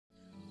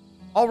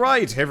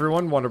Alright, hey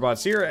everyone,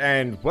 Wonderbots here,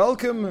 and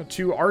welcome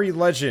to RE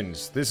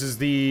Legends. This is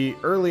the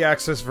early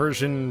access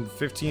version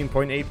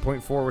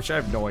 15.8.4, which I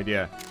have no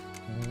idea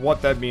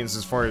what that means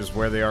as far as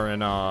where they are in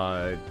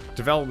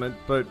development,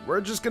 but we're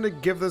just gonna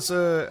give this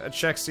a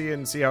check-see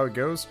and see how it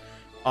goes.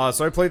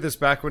 So I played this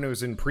back when it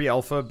was in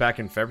pre-alpha back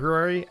in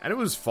February, and it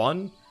was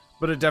fun,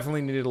 but it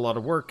definitely needed a lot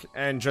of work,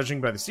 and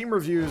judging by the Steam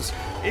reviews,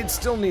 it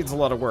still needs a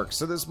lot of work,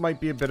 so this might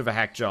be a bit of a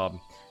hack job.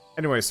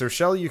 Anyway, so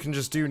Shell, you can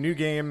just do new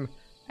game.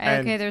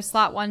 Okay, there's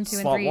slot 1, 2,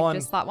 and 3.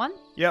 Just slot 1?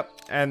 Yep,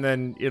 and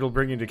then it'll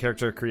bring you to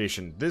character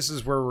creation. This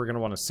is where we're going to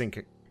want to sync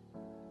it.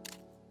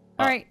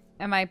 Alright,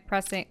 am I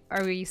pressing...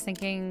 Are we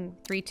syncing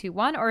 3, 2,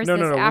 1? Or is no,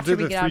 this no, after we'll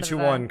we do get the out 3, of 2,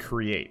 the... 1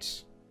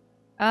 create.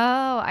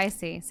 Oh, I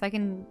see. So I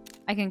can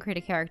create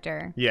a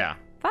character. Yeah.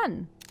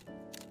 Fun.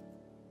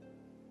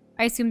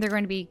 I assume they're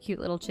going to be cute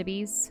little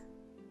chibis.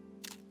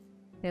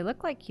 They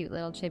look like cute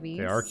little chibis.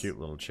 They are cute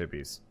little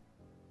chibis.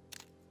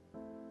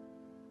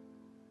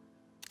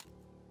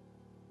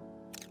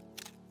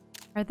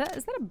 Is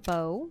that a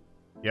bow?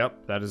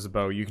 Yep, that is a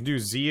bow. You can do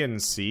Z and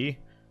C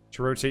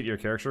to rotate your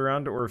character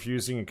around, or if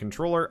using a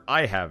controller,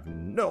 I have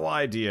no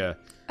idea.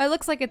 It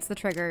looks like it's the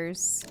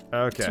triggers.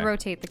 Okay. To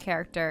rotate the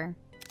character.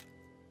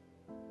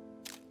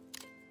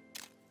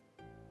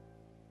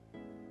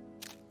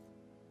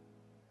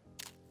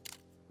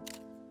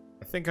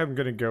 I think I'm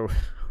gonna go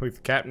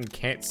with Captain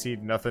Can't See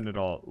Nothing at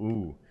All.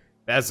 Ooh,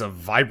 that's a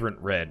vibrant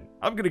red.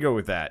 I'm gonna go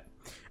with that.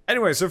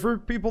 Anyway, so for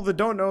people that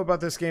don't know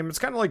about this game, it's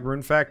kind of like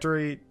Rune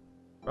Factory.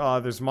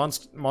 There's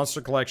monster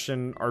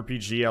collection,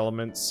 RPG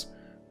elements,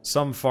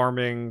 some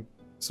farming,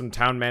 some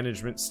town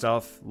management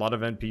stuff, a lot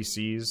of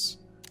NPCs.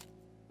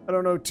 I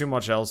don't know too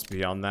much else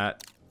beyond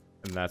that,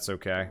 and that's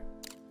okay.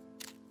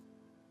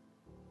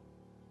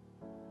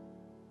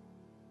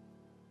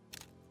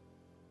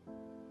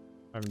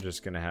 I'm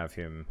just gonna have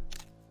him...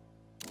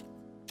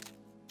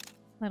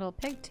 Little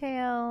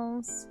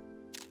pigtails.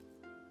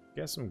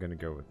 Guess I'm gonna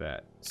go with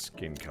that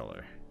skin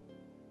color.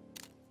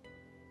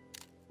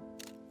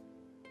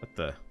 What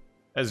the?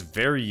 That's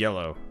very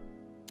yellow.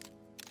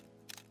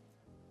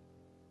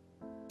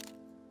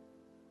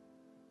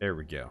 There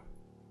we go.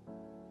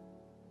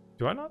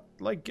 Do I not,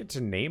 like, get to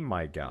name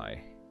my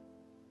guy?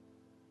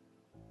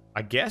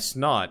 I guess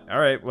not.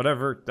 Alright,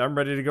 whatever. I'm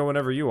ready to go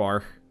whenever you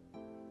are.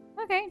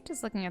 Okay,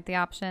 just looking at the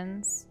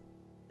options.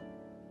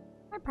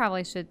 I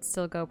probably should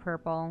still go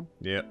purple.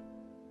 Yep.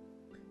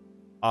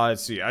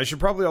 Let's see. I should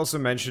probably also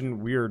mention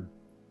we're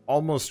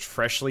almost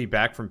freshly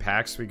back from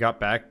PAX. We got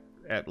back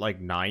at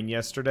like 9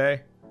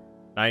 yesterday.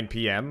 9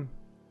 p.m.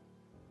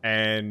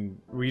 And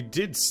we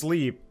did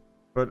sleep,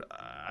 but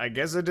I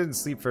guess I didn't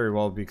sleep very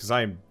well because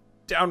I am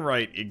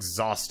downright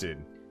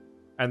exhausted.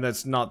 And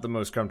that's not the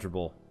most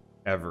comfortable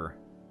ever.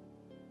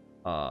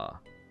 Some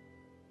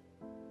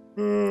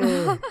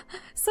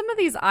of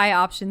these eye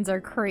options are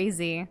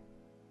crazy.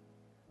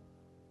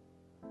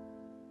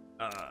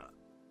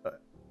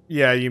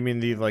 Yeah, you mean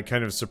the, like,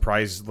 kind of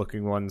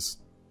surprised-looking ones?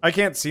 I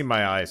can't see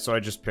my eyes, so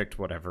I just picked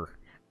whatever.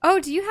 Oh,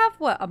 do you have,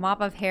 what, a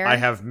mop of hair? I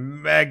have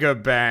mega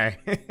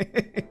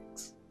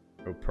bangs.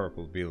 Oh,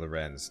 purple be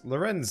Lorenz.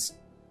 Lorenz,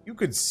 you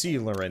could see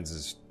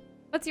Lorenz's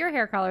What's your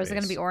hair color? face. Is it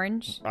going to be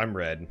orange? I'm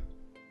red.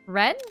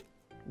 Red?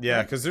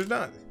 Yeah, because there's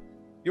not...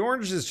 The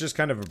orange is just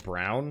kind of a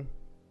brown.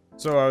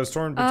 So I was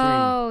torn between...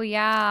 Oh,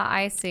 yeah,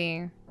 I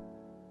see.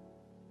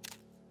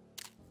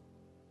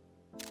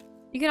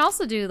 You can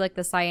also do, like,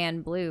 the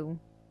cyan blue.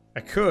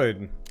 I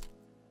could.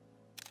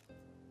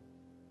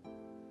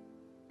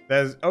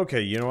 That's...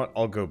 Okay, you know what?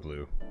 I'll go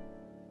blue.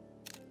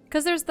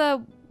 Because there's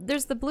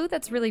the blue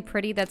that's really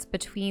pretty that's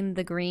between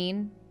the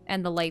green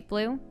and the light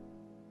blue.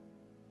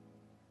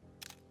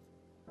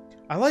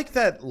 I like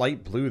that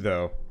light blue,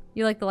 though.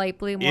 You like the light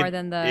blue more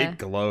than the... It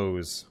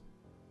glows.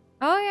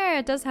 Oh, yeah,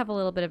 it does have a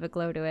little bit of a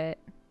glow to it.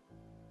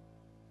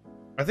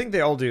 I think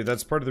they all do.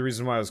 That's part of the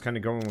reason why I was kind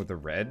of going with the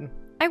red.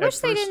 I wish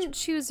they didn't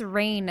choose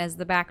rain as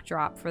the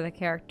backdrop for the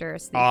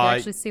characters. So you could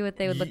actually see what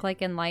they would look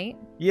like in light.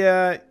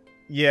 Yeah,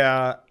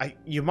 yeah.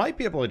 You might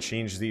be able to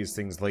change these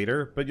things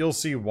later, but you'll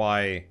see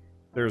why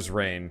there's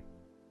rain.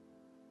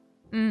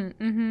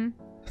 Mm-hmm.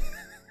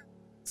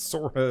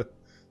 Sorta.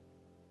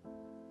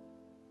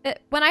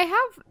 If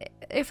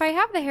I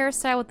have the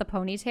hairstyle with the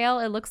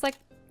ponytail, it looks like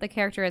the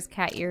character has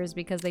cat ears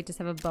because they just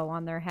have a bow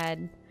on their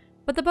head.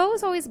 But the bow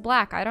is always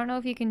black. I don't know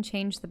if you can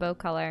change the bow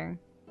color.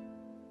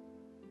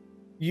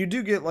 You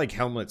do get, like,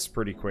 helmets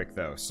pretty quick,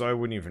 though, so I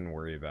wouldn't even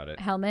worry about it.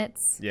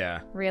 Helmets?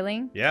 Yeah.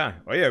 Really? Yeah.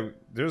 Oh, yeah.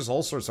 There's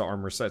all sorts of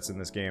armor sets in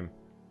this game.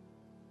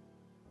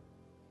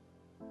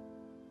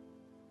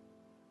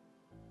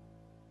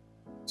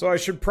 So I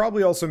should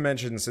probably also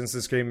mention, since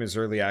this game is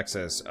early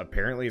access,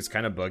 apparently it's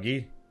kind of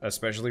buggy,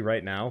 especially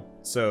right now.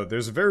 So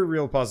there's a very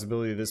real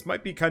possibility this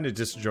might be kind of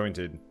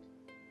disjointed.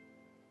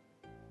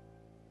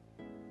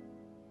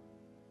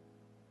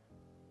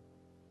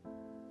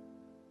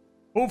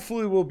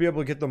 Hopefully we'll be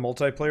able to get the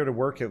multiplayer to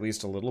work at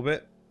least a little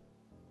bit.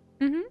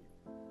 Mm-hmm.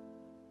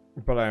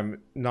 But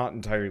I'm not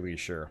entirely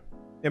sure.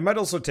 It might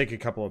also take a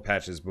couple of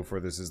patches before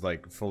this is,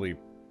 like, fully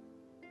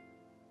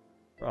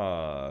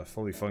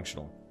fully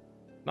functional.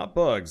 Not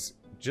bugs,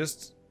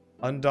 just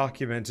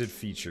undocumented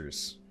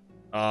features.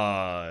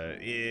 Alright,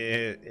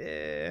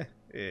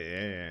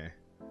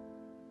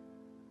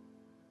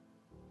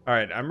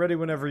 I'm ready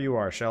whenever you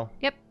are, Shell.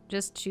 Yep,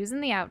 just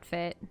choosing the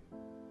outfit.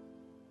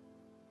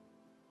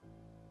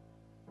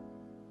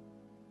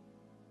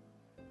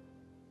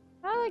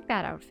 I like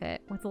that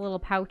outfit with a little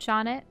pouch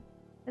on it.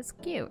 It's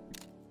cute.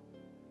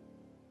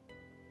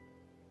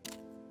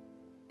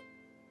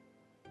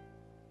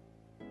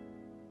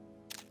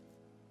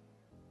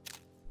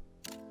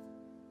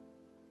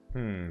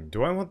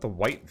 Do I want the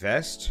white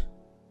vest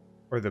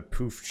or the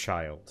poof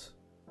child?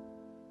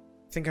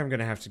 I think I'm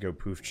gonna have to go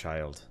poof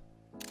child.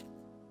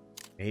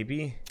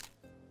 Maybe?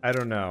 I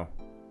don't know.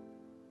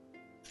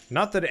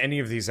 Not that any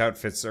of these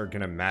outfits are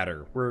gonna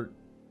matter. We're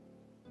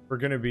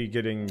gonna be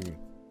getting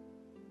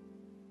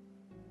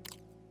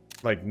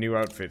like new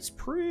outfits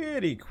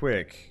pretty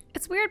quick.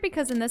 It's weird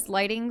because in this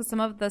lighting, some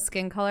of the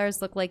skin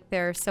colors look like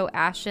they're so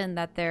ashen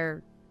that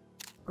they're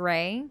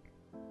gray,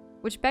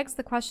 which begs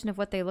the question of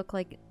what they look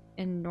like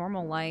in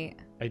normal light.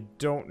 I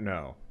don't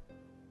know.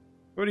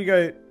 What do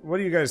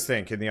you guys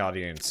think in the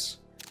audience?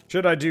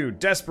 Should I do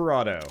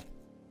Desperado?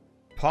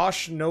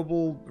 Posh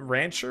noble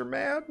rancher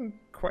man?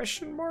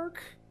 Question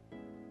mark?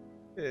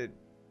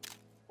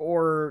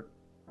 Or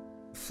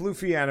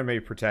floofy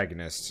anime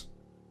protagonist?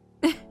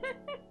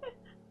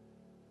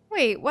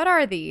 Wait, what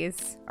are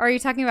these? Are you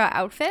talking about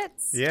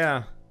outfits?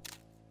 Yeah.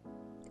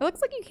 It looks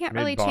like you can't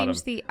really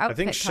change the outfit I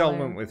think color. Shell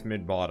went with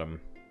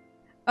mid-bottom.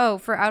 Oh,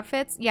 for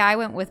outfits? Yeah, I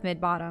went with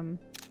mid-bottom.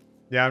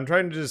 Yeah, I'm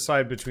trying to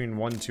decide between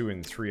 1, 2,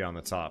 and 3 on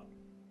the top.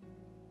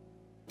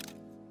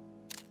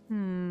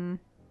 You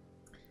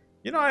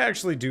know, I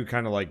actually do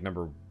kind of like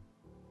number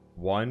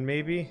 1,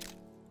 maybe?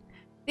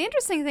 The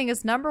interesting thing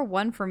is number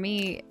 1 for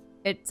me,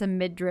 it's a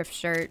midriff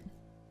shirt.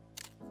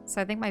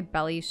 So I think my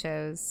belly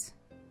shows.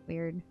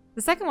 Weird.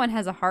 The second one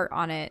has a heart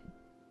on it.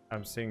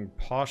 I'm seeing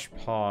posh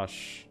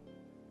posh.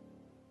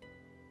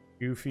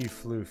 Goofy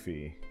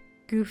floofy.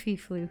 Goofy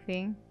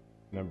floofy.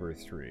 Number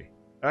 3.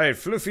 Alright,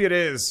 floofy it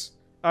is.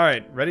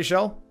 Alright, ready,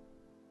 Shell?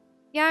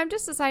 Yeah, I'm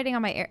just deciding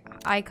on my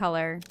eye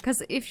color.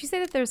 Because if you say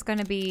that there's going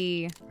to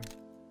be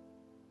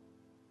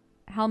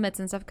helmets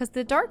and stuff, because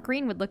the dark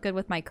green would look good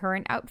with my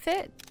current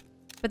outfit.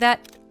 But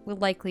that will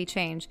likely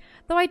change.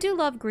 Though I do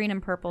love green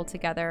and purple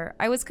together.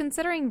 I was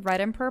considering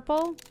red and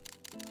purple.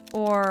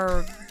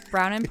 Or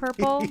brown and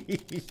purple.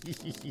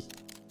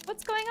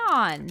 What's going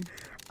on?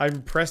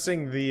 I'm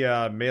pressing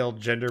the male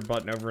gender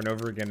button over and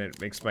over again and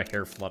it makes my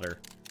hair flutter.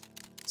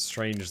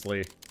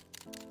 Strangely.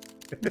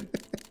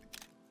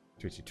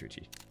 Twitchy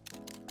twitchy.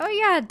 Oh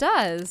yeah, it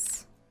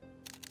does.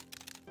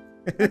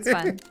 That's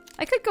fun.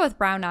 I could go with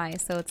brown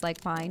eyes, so it's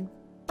like fine.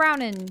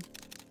 Brown and...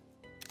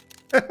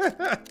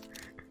 The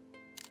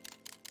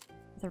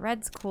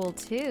red's cool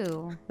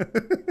too.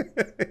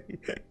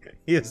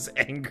 He is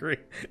angry.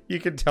 You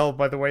can tell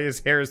by the way his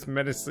hair is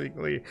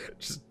menacingly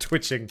just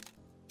twitching.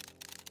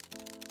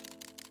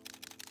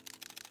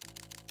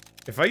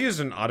 If I used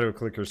an auto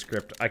clicker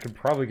script, I could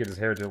probably get his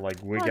hair to like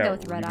wig I'll go out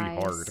with red really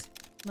eyes. hard.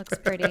 Looks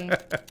pretty.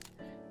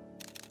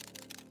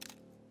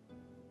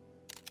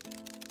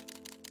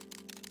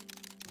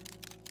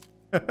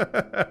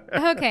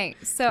 Okay,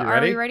 so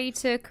are we ready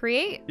to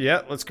create?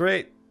 Yeah, let's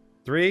create.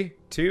 3,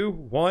 2,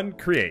 1,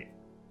 create.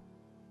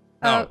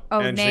 Oh,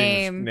 and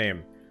name.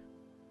 Name.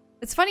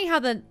 It's funny how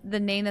the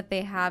name that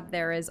they have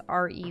there is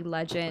RE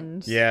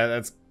Legend. Yeah,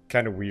 that's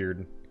kind of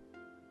weird.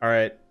 All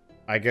right,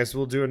 I guess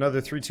we'll do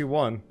another 3, 2,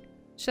 1.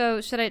 So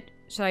should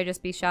I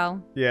just be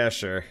Shell? Yeah,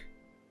 sure.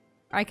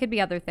 I could be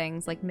other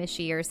things like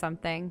Mishy or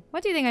something.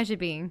 What do you think I should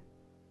be?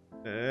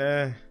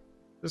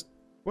 Just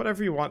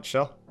whatever you want,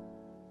 Shell.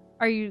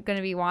 Are you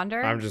gonna be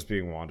Wander? I'm just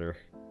being Wander.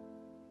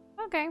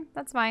 Okay,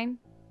 that's fine.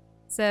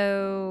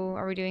 So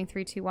are we doing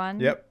 3, 2, 1?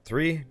 Yep.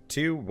 3,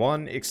 2,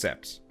 1.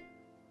 Accept.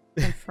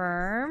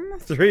 Confirm.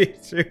 3,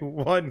 2,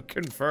 1.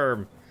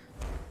 Confirm.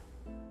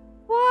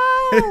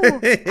 Whoa!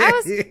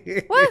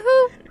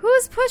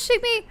 Who's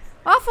pushing me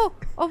off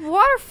a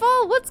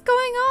waterfall? What's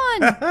going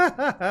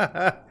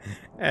on?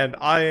 And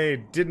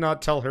I did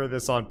not tell her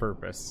this on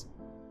purpose.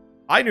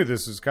 I knew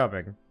this was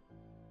coming.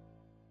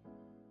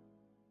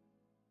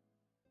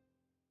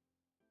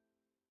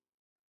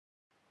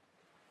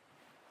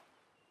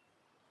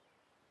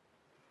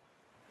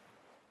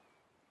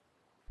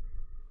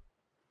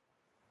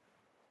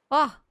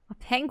 Oh, a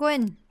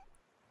penguin.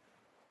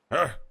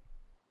 Huh?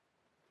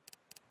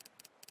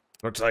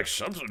 Looks like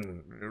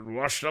something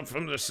washed up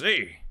from the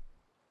sea.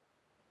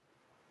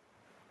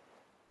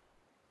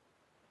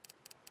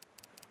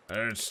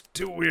 It's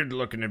too weird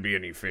looking to be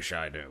any fish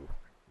I know.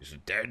 Is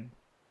it dead?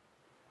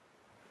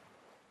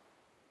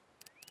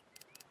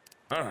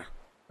 Huh.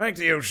 Thank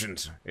the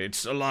oceans.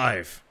 It's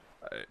alive.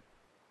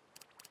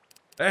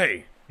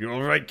 Hey, you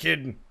alright,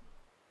 kid?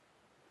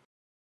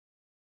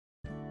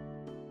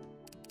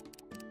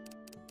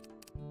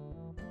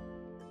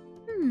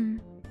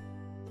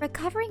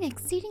 Recovering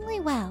exceedingly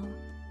well.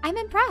 I'm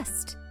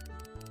impressed.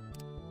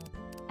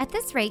 At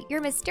this rate,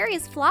 your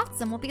mysterious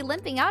flotsam will be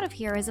limping out of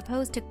here as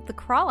opposed to the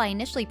crawl I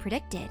initially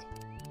predicted.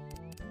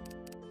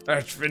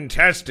 That's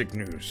fantastic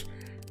news.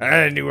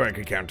 I knew I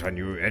could count on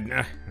you,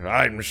 Edna.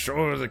 I'm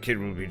sure the kid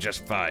will be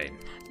just fine.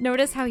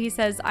 Notice how he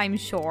says, I'm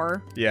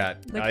sure. Yeah,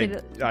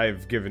 The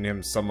I've given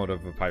him somewhat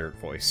of a pirate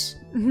voice.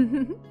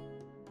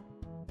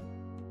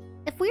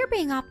 If we're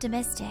being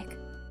optimistic,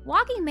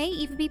 walking may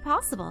even be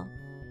possible.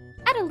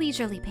 At a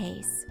leisurely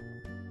pace.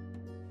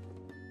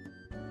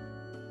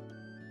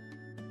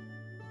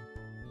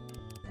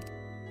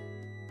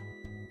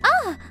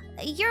 Ah!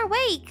 You're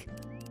awake!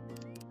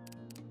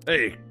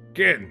 Hey,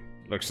 kid.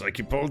 Looks like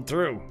you pulled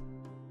through.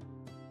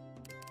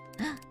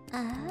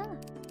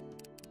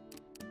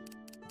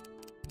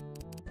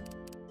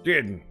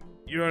 Kid,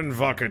 you're in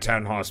Vokka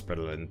Town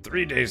Hospital, and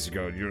 3 days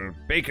ago you were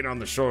baking on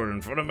the shore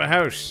in front of my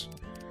house.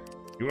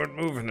 You weren't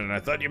moving, and I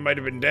thought you might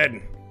have been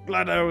dead.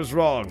 Glad I was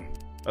wrong.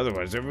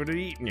 Otherwise, I would have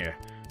eaten you.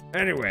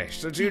 Anyway,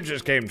 since you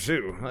just came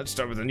to, let's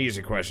start with an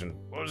easy question.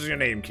 What was your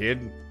name,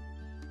 kid?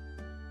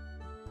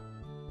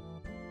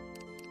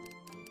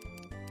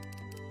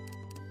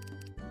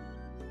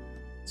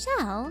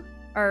 Shell?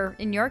 Or,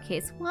 in your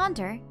case,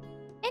 Wander.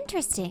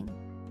 Interesting.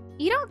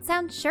 You don't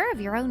sound sure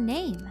of your own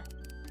name.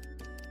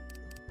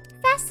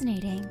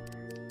 Fascinating.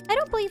 I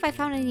don't believe I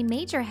found any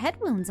major head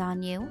wounds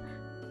on you.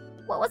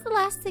 What was the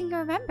last thing you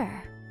remember?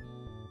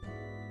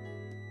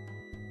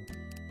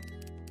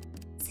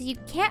 So you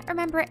can't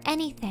remember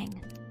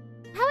anything.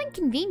 How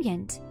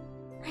inconvenient.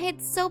 I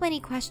had so many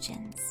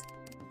questions.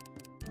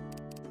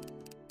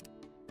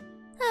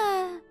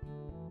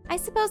 I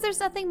suppose there's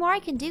nothing more I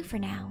can do for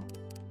now.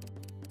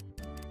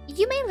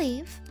 You may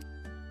leave.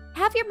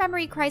 Have your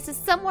memory crisis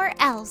somewhere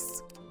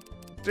else.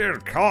 Dear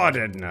God,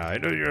 Edna, I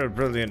know you're a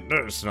brilliant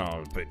nurse and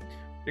all, but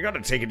you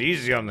gotta take it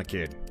easy on the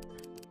kid.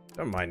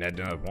 Don't mind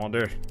Edna,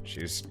 Wander.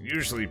 She's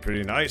usually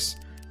pretty nice.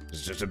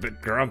 She's just a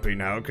bit grumpy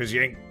now because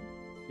you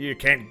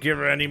can't give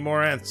her any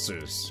more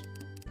answers.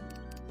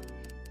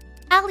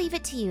 I'll leave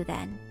it to you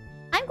then.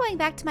 I'm going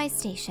back to my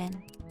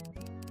station.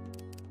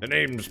 The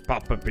name's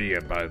Papa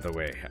Pia, by the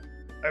way.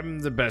 I'm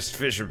the best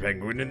fisher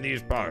penguin in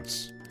these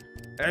parts.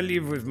 I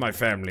live with my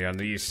family on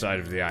the east side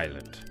of the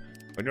island.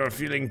 When you're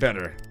feeling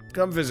better,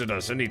 come visit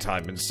us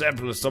anytime and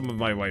sample some of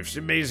my wife's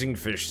amazing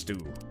fish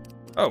stew.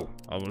 Oh,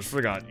 almost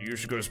forgot, you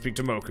should go speak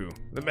to Moku,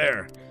 the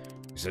mayor.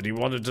 He said he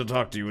wanted to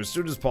talk to you as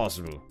soon as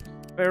possible.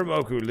 Mayor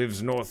Moku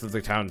lives north of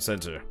the town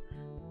center.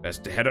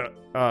 Best to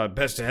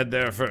head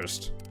there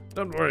first.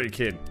 Don't worry,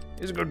 kid.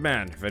 He's a good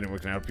man. If anyone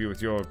can help you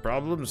with your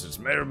problems, it's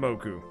Mayor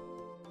Moku.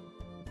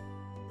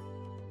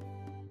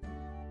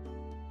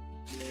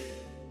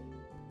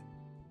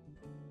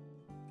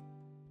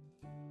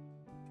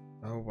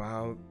 Oh,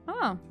 wow.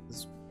 Oh.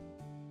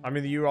 I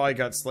mean, the UI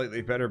got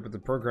slightly better, but the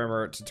programmer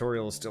art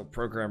tutorial is still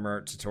programmer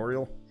art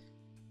tutorial.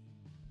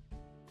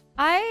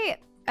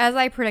 As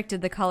I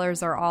predicted, the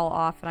colors are all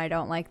off and I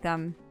don't like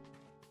them.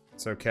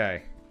 It's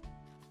okay.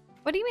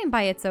 What do you mean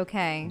by it's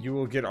okay? You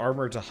will get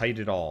armor to hide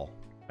it all.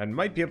 And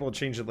might be able to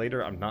change it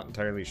later, I'm not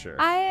entirely sure.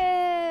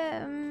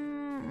 I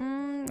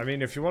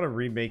mean, if you want to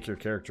remake your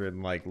character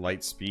in, like,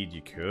 light speed,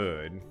 you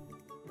could.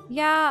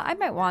 Yeah, I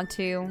might want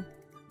to.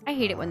 I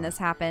hate it when this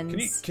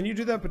happens. Can you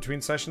do that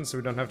between sessions so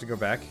we don't have to go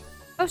back?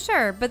 Oh,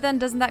 sure, but then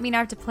doesn't that mean I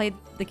have to play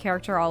the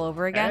character all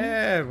over again?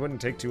 It wouldn't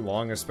take too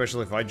long,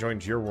 especially if I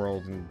joined your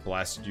world and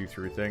blasted you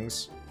through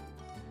things.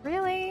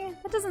 Really?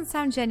 That doesn't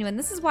sound genuine.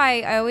 This is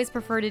why I always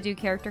prefer to do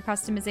character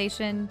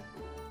customization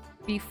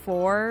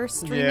before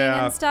streaming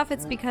and stuff.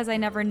 It's because I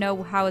never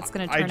know how it's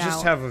going to turn out. I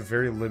just have a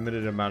very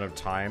limited amount of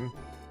time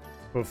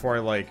before I,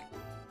 like,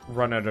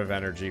 run out of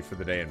energy for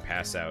the day and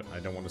pass out. I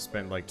don't want to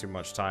spend, like, too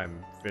much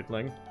time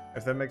fiddling,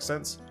 if that makes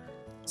sense.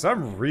 So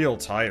I'm real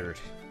tired.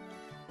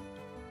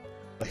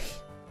 Like,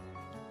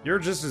 you're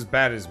just as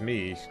bad as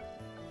me.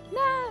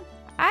 Nah,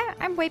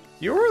 I'm way...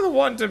 You were the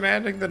one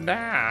demanding the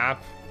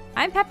nap.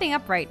 I'm pepping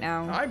up right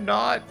now. I'm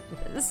not.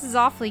 This is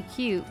awfully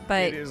cute,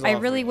 but I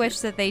really wish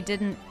cute. that they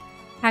didn't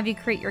have you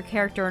create your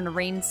character in a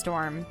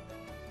rainstorm.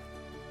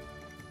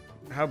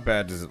 How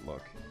bad does it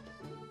look?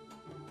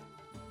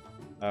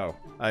 Oh,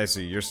 I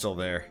see. You're still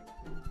there.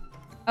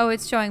 Oh,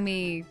 it's showing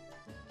me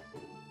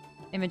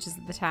images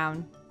of the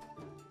town.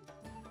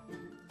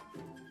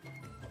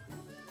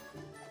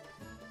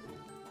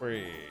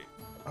 Wait.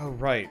 Oh,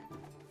 right.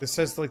 This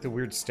says, like, the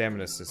weird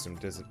stamina system,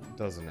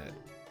 doesn't it?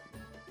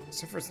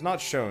 Except for it's not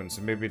shown,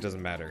 so maybe it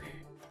doesn't matter.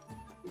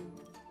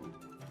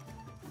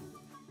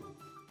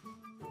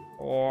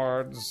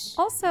 Ords.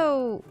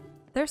 Also,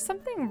 there's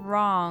something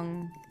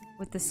wrong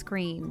with the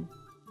screen.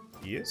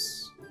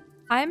 Yes?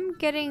 I'm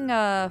getting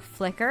a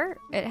flicker.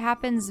 It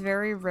happens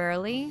very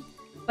rarely,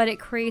 but it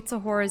creates a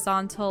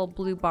horizontal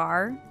blue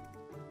bar.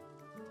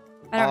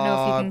 I don't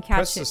know if you can catch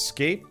press it.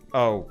 escape?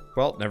 Oh,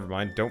 well, never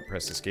mind. Don't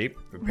press escape.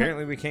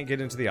 Apparently we can't get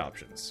into the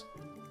options.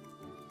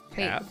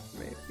 Wait. Tab,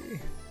 maybe?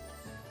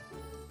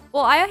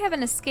 Well, I have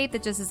an escape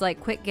that just is like,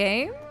 quick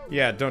game?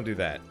 Yeah, don't do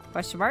that.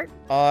 Question mark?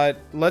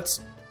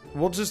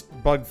 We'll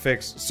just bug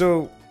fix.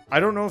 So, I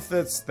don't know if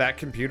that's that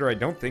computer. I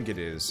don't think it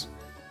is.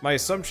 My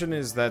assumption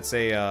is that's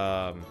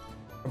a,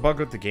 a bug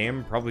with the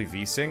game, probably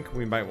VSync.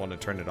 We might want to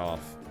turn it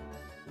off.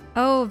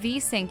 Oh,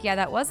 VSync. Yeah,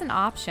 that was an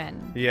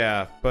option.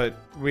 Yeah, but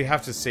we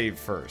have to save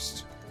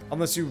first.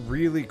 Unless you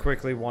really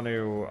quickly want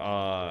to,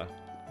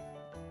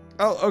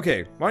 Oh,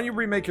 okay. Why don't you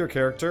remake your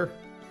character?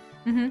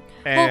 Mm-hmm.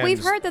 Well,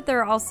 we've heard that there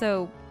are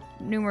also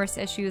numerous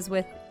issues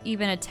with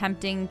even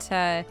attempting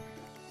to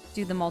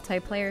do the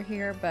multiplayer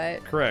here,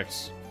 but...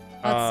 Correct.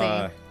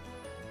 Let's see.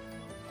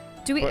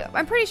 Do we?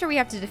 I'm pretty sure we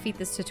have to defeat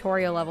this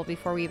tutorial level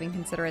before we even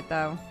consider it,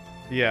 though.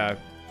 Yeah.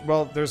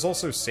 Well, there's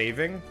also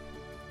saving.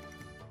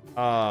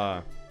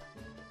 That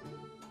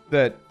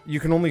you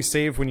can only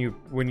save when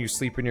you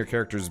sleep in your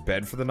character's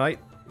bed for the night.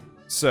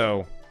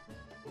 So,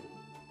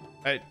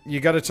 you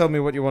got to tell me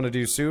what you want to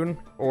do soon,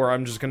 or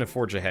I'm just gonna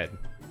forge ahead.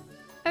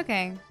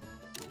 Okay.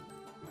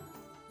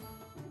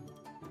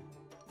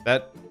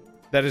 That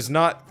is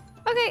not.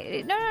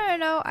 Okay.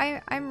 No.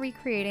 I'm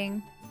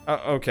recreating.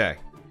 Okay.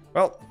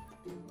 Well,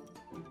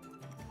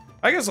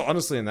 I guess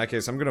honestly, in that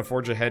case, I'm gonna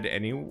forge ahead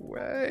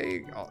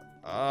anyway.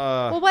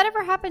 Well,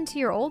 whatever happened to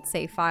your old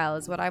save file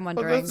is what I'm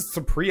wondering. Well, that's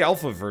the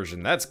pre-alpha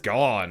version. That's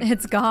gone.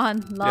 It's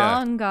gone.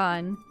 Long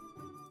gone.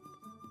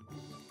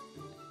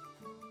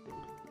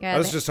 Yeah, I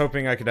was just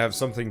hoping I could have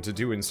something to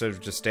do instead of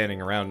just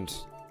standing around.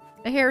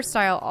 The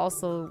hairstyle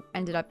also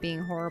ended up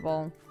being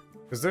horrible.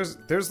 Because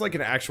there's like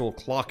an actual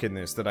clock in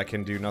this that I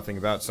can do nothing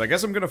about. So I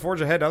guess I'm gonna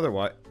forge ahead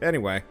otherwise.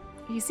 Anyway.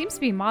 He seems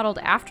to be modeled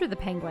after the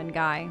penguin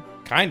guy.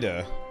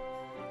 Kinda.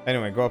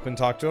 Anyway, go up and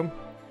talk to him.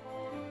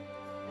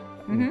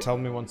 Mm-hmm. And tell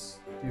me once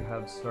you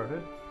have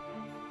started.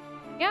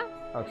 Yeah.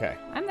 Okay.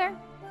 I'm there.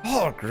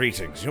 Oh,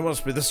 greetings. You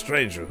must be the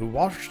stranger who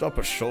washed up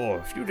ashore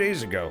a few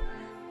days ago.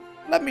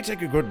 Let me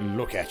take a good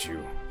look at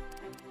you.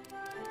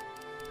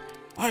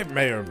 I'm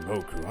Mayor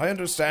Moku. I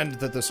understand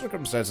that the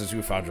circumstances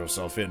you found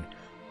yourself in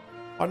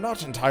are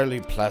not entirely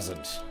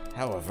pleasant.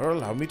 However,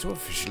 allow me to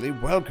officially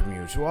welcome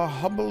you to our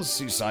humble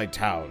seaside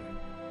town.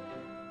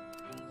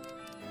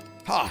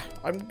 Ha!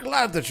 I'm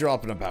glad that you're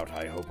up and about.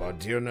 I hope our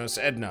dear nurse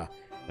Edna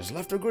has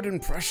left a good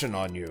impression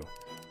on you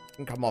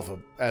and come off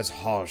as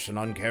harsh and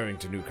uncaring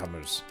to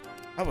newcomers.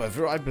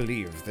 However, I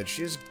believe that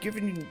she has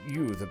given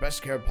you the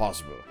best care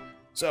possible.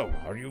 So,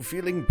 are you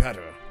feeling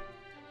better?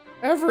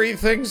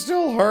 Everything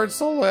still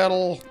hurts a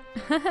little.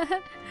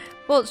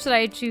 Well, should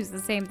I choose the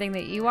same thing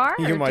that you are?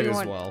 You might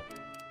as well.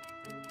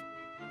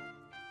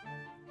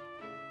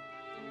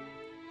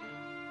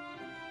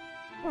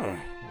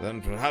 Then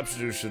perhaps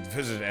you should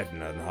visit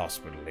Edna in the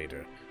hospital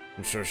later.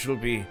 I'm sure she'll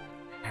be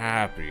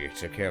happy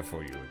to care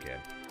for you again.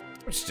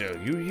 But still,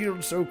 you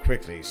healed so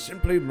quickly,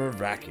 simply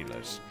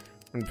miraculous.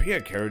 When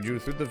Pia carried you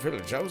through the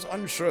village, I was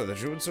unsure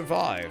that you would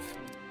survive.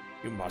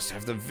 You must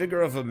have the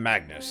vigor of a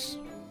Magnus.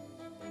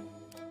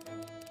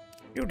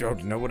 You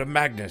don't know what a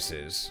Magnus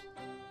is.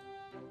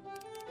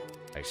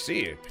 I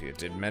see. Pia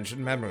did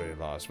mention memory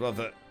loss. Well,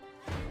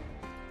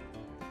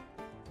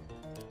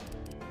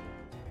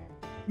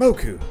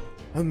 Moku!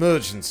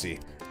 Emergency!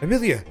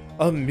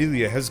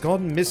 Amelia has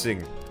gone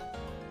missing.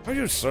 Are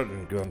you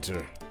certain,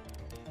 Gunter?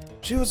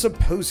 She was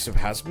supposed to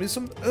pass me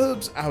some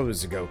herbs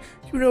hours ago.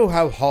 You know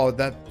how hard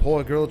that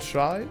poor girl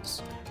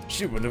tries?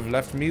 She wouldn't have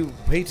left me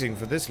waiting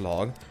for this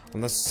long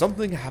unless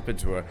something happened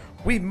to her.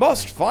 We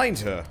must find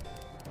her!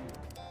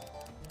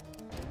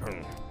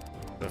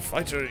 The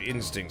fighter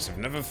instincts have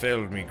never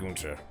failed me,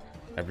 Gunter.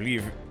 I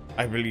believe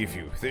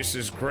you. This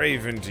is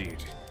grave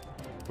indeed.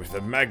 With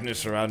the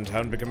Magnus around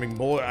town becoming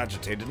more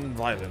agitated and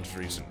violent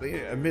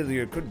recently,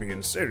 Amelia could be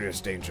in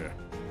serious danger.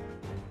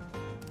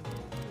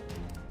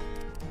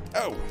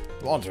 Oh,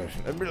 Walter,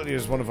 Amelia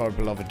is one of our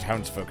beloved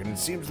townsfolk, and it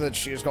seems that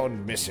she has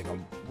gone missing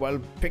while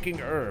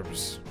picking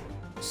herbs.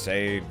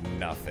 Say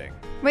nothing.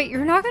 Wait,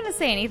 you're not going to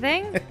say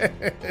anything?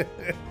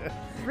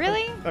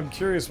 Really? I'm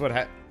curious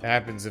what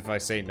happens if I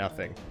say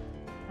nothing.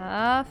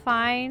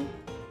 Fine.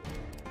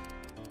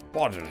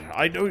 Walter,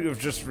 I know you've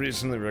just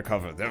recently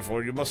recovered,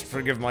 therefore you must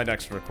forgive my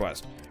next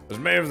request. As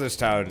mayor of this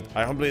town,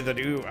 I humbly that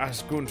you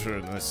ask Gunter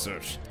in this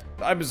search.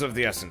 Time is of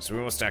the essence, we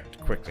must act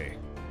quickly.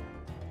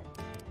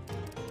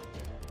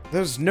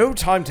 There's no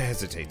time to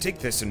hesitate. Take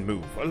this and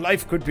move. A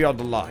life could be on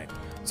the line.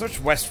 Search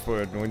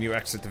westward when you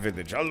exit the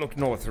village. I'll look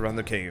north around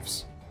the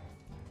caves.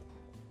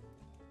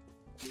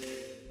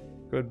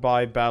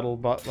 Goodbye, Battle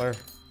Butler.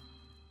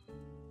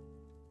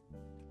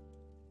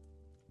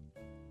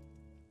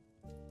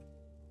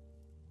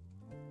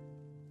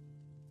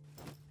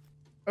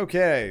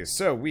 Okay,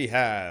 so we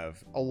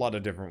have a lot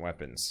of different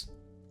weapons.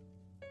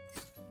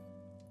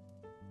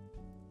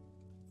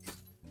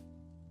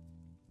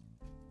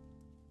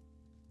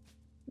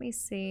 Let me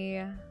see.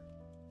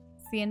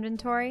 It's the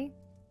inventory.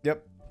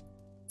 Yep.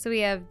 So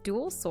we have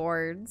dual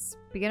swords,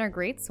 beginner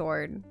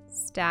greatsword,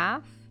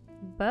 staff,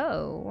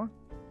 bow,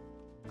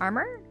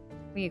 armor.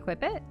 We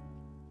equip it.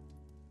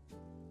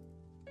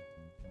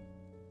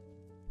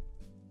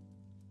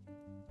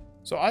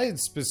 So I had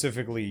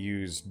specifically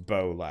used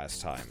bow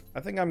last time. I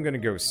think I'm gonna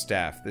go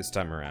staff this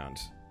time around.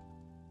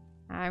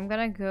 I'm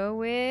gonna go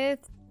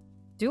with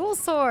dual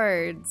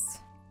swords.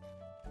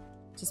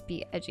 Just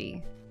be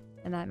edgy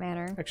in that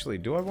manner. Actually,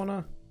 do I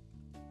wanna?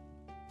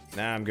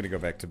 Nah, I'm gonna go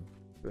back to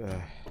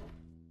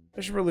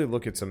I should really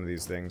look at some of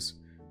these things.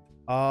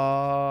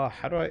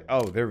 How do I...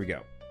 Oh, there we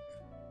go.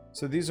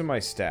 So these are my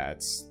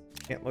stats.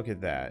 Can't look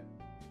at that.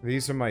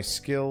 These are my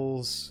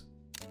skills.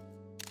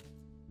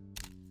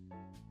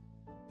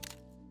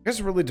 I guess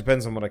it really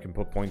depends on what I can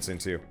put points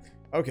into.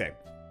 Okay.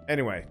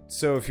 Anyway,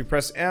 so if you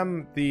press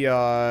M,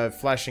 the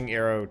flashing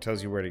arrow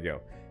tells you where to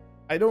go.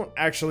 I don't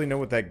actually know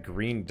what that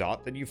green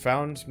dot that you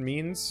found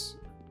means.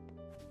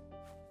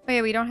 Oh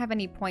yeah, we don't have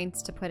any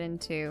points to put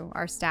into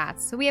our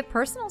stats. So we have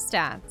personal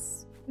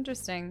stats.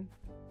 Interesting.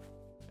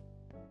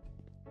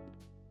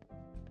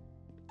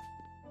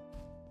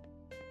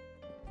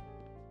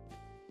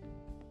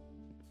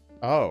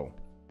 Oh.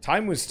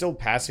 Time was still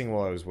passing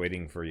while I was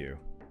waiting for you.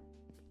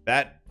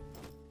 That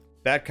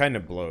kind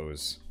of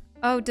blows.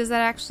 Oh, does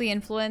that actually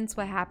influence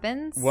what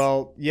happens?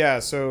 Well, yeah,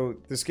 so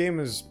this game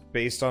is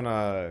based on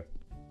a...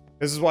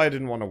 This is why I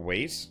didn't want to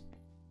wait.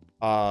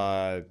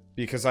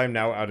 Because I'm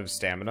now out of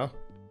stamina.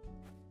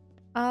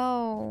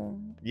 Oh.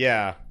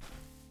 Yeah.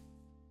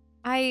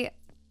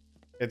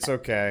 It's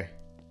okay.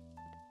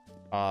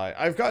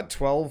 I've got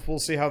 12. We'll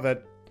see how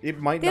that... It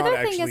might not actually... The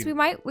other thing is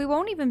we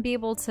won't even be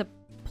able to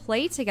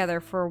play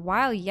together for a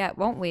while yet,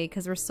 won't we?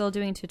 Because we're still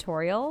doing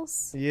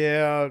tutorials.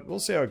 Yeah, we'll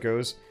see how it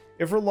goes.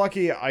 If we're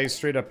lucky, I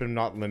straight up am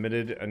not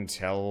limited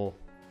until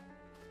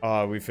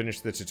we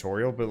finish the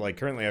tutorial. But, like,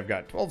 currently I've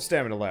got 12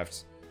 stamina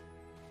left.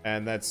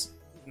 And that's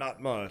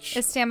not much.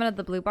 Is stamina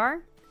the blue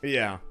bar?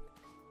 Yeah.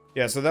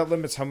 Yeah, so that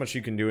limits how much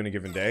you can do in a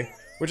given day.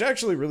 Which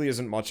actually really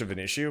isn't much of an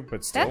issue,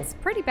 but still. That's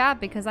pretty bad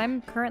because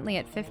I'm currently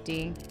at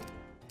 50.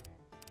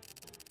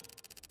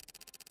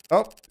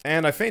 Oh,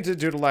 and I fainted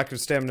due to lack of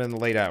stamina in the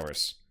late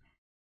hours.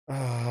 And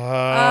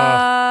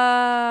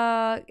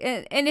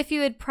if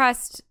you had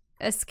pressed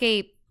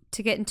escape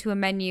to get into a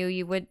menu,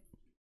 you would...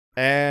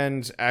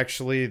 And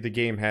actually, the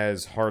game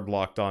has hard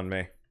locked on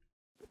me.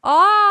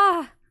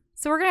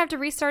 So we're gonna have to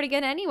restart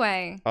again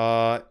anyway.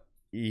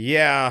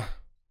 Yeah.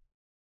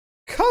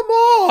 Come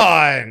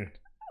on!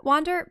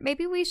 Wander,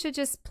 maybe we should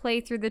just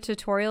play through the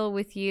tutorial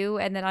with you,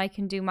 and then I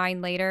can do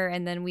mine later,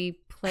 and then we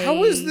play...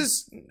 How is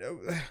this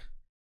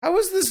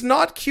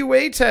not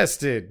QA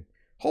tested?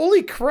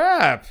 Holy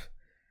crap!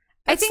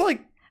 I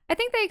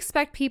think they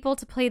expect people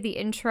to play the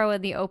intro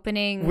and the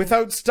opening...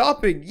 Without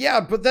stopping.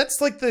 Yeah, but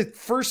that's like the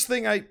first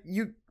thing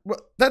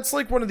that's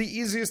like one of the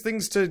easiest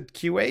things to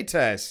QA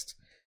test.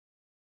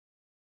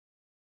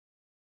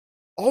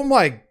 Oh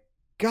my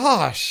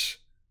gosh.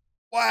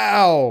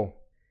 Wow.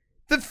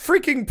 The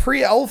freaking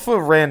pre-alpha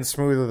ran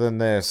smoother than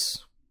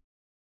this.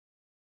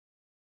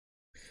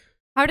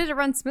 How did it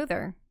run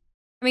smoother?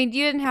 I mean,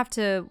 you didn't have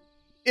to...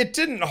 It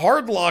didn't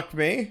hard lock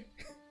me.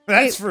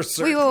 That's for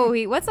certain.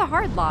 Wait. What's a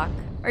hard lock?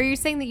 Are you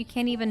saying that you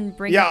can't even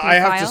bring Yeah, up your I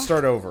have file? to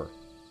start over.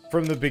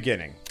 From the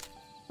beginning.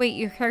 Wait,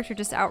 your character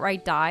just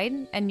outright died,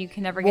 and you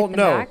can never get them back?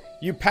 Well, no.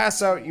 You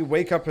pass out, you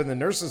wake up in the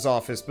nurse's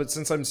office, but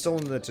since I'm still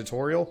in the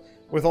tutorial,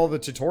 with all the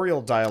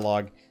tutorial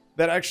dialogue,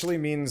 that actually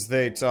means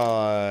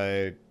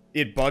that,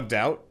 it bugged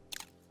out,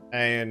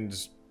 and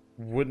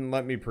wouldn't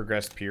let me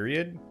progress,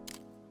 period.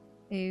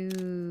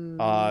 Ooh.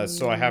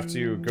 So I have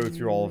to go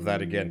through all of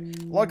that again.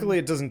 Luckily,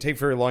 it doesn't take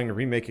very long to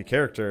remake a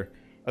character.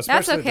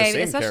 That's okay, the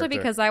same especially character.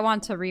 because I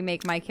want to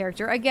remake my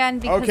character again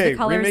because the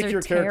colors remake are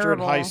your terrible.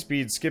 character at high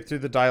speed, skip through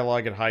the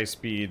dialogue at high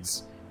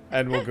speeds,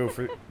 and we'll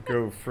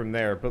go from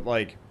there. But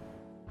like,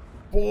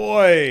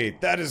 boy,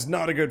 that is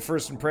not a good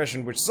first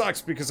impression, which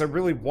sucks because I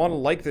really want to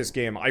like this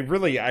game. I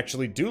really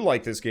actually do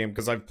like this game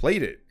because I've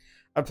played it.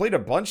 I've played a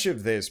bunch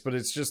of this, but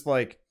it's just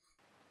like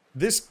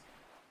this.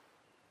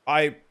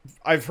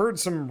 I've heard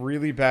some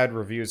really bad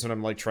reviews, and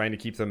I'm like trying to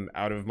keep them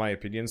out of my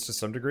opinions to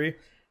some degree,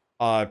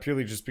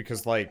 purely just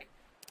because like,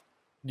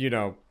 you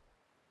know,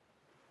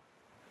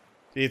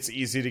 it's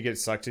easy to get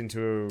sucked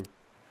into,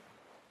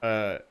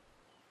 you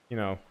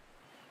know,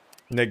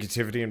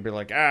 negativity and be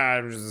like,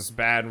 this is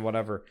bad and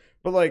whatever.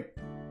 But like,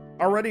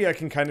 already I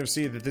can kind of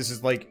see that this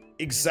is like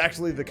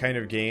exactly the kind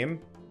of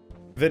game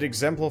that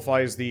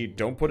exemplifies the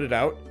don't put it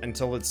out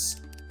until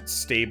it's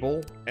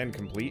stable and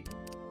complete.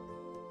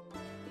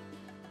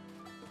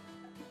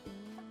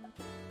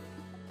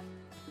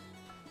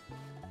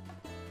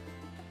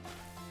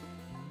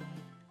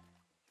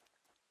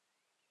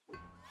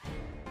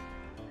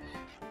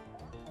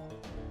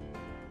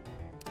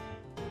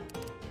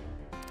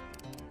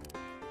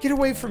 Get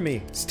away from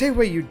me! Stay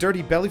away, you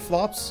dirty belly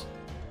flops!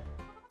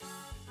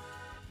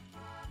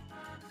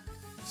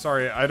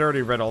 Sorry, I'd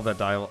already read all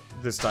that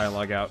this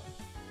dialogue out.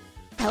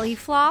 Belly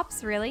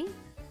flops, really?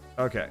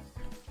 Okay.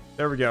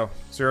 There we go.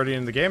 So you're already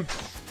in the game?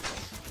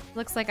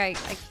 Looks like I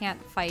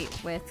can't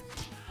fight with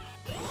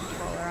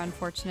controller,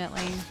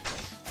 unfortunately.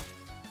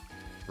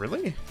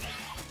 Really?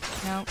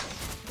 Nope.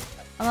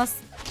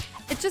 Unless...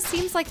 It just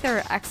seems like there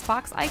are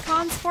Xbox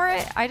icons for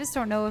it. I just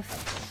don't know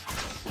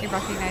if it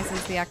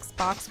recognizes the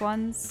Xbox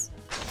ones.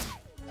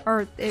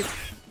 Or it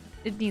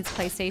needs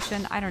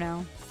PlayStation. I don't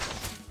know.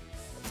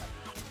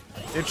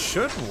 It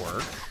should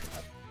work.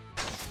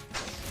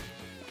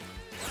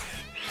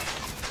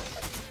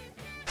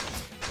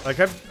 Like,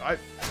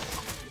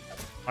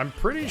 I'm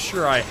pretty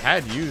sure I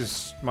had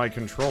used my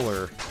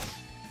controller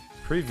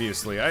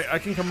previously. I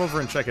can come over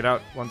and check it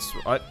out once.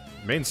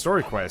 Main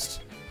story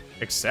quest.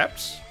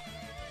 Accept?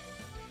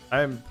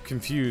 I'm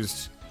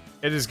confused.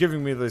 It is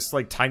giving me this,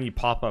 like, tiny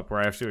pop-up where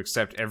I have to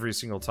accept every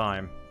single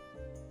time.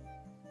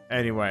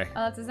 Anyway.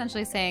 Oh, that's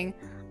essentially saying,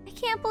 I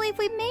can't believe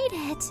we made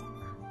it.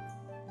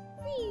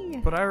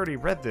 "Whee." But I already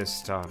read this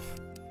stuff.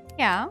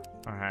 Yeah.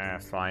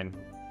 Fine.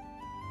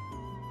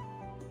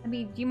 I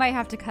mean, you might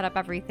have to cut up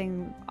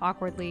everything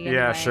awkwardly.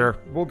 Yeah, anyway. sure.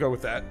 We'll go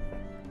with that.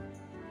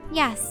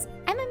 Yes,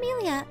 I'm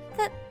Amelia.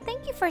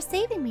 Thank you for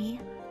saving me.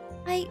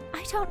 I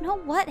don't know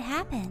what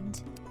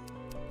happened.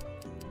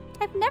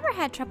 I've never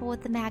had trouble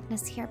with the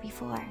Magnus here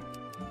before.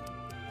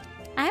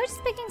 I was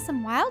just picking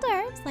some wild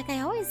herbs like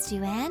I always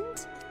do, and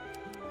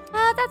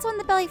that's when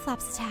the belly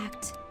flops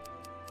attacked.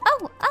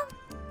 Oh,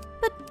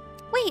 but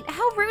wait,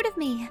 how rude of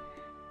me.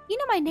 You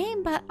know my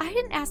name, but I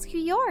didn't ask you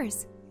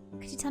yours.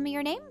 Could you tell me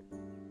your name?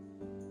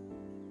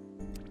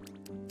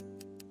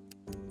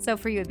 So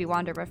for you, it'd be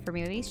Wander, but for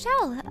me, it'd be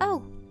Shell.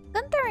 Oh,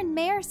 Gunther and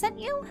Mayor sent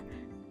you?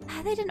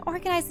 They didn't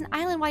organize an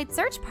island-wide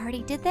search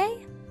party, did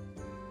they?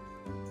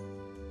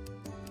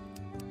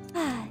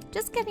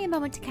 Just give me a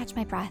moment to catch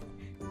my breath.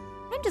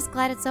 I'm just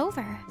glad it's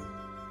over.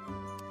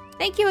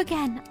 Thank you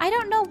again. I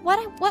don't know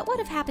what would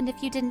have happened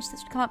if you didn't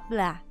just come up,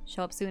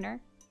 show up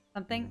sooner.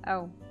 Something?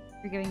 Oh,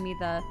 you're giving me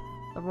the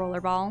roller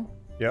ball.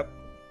 Yep.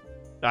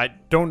 I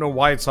don't know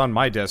why it's on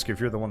my desk if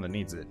you're the one that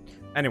needs it.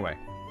 Anyway,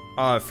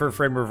 for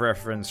frame of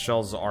reference,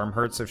 Shell's arm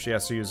hurts if she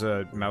has to use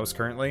a mouse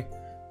currently.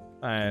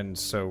 And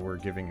so we're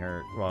giving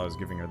her, well, I was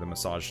giving her the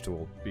massage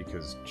tool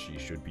because she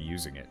should be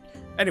using it.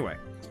 Anyway.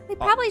 We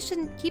probably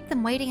shouldn't keep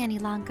them waiting any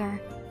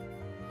longer.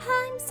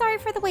 I'm sorry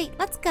for the wait.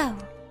 Let's go.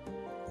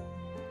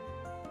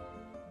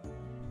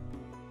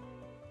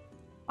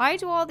 Why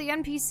do all the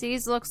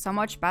NPCs look so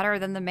much better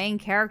than the main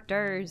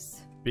characters?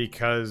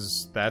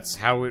 Because that's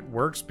how it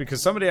works. Because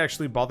somebody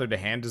actually bothered to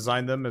hand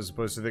design them as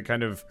opposed to the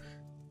kind of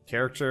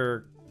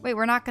character. Wait,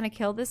 we're not going to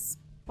kill this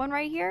one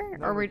right here?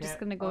 No, or we're we just can't.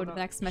 going to go to the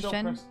next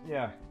mission?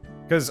 Yeah.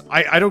 Because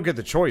I don't get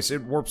the choice.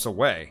 It warps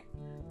away.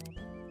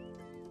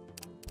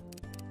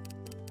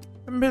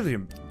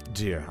 Amelia,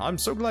 dear, I'm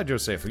so glad you're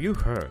safe. Are you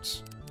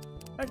hurt?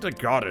 Like the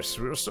goddess,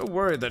 we were so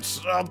worried that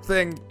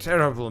something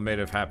terrible may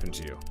have happened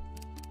to you.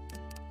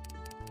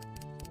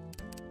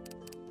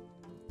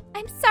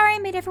 I'm sorry I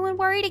made everyone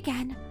worried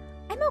again.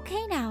 I'm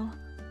okay now.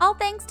 All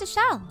thanks to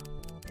Shell.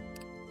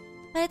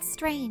 But it's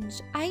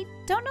strange. I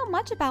don't know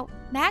much about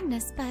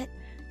Magnus, but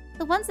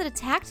the ones that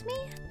attacked me?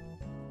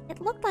 It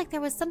looked like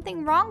there was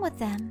something wrong with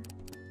them.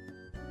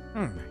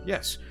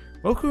 Yes.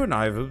 Vokka and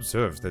I have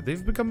observed that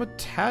they've become a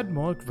tad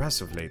more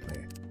aggressive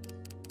lately.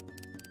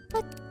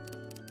 But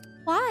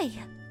why?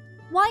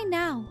 Why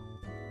now?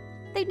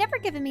 They've never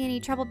given me any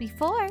trouble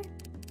before.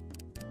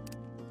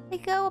 They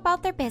go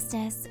about their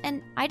business,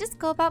 and I just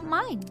go about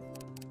mine.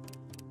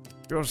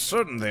 You're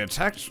certain they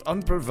attacked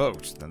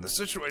unprovoked, then the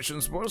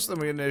situation's worse than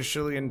we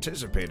initially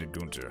anticipated,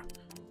 Gunther.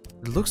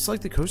 It looks like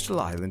the coastal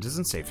island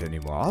isn't safe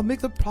anymore. I'll make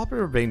the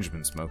proper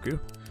arrangements, Moku.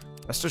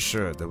 Rest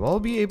assured that we'll all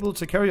be able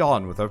to carry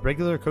on with our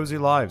regular cozy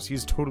lives.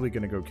 He's totally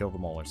gonna go kill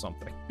them all or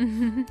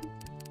something.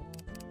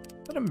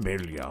 But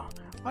Amelia,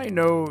 I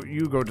know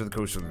you go to the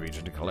coastal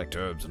region to collect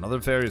herbs and other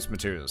various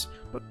materials,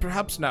 but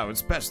perhaps now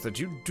it's best that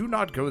you do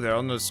not go there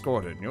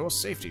unescorted, and your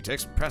safety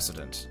takes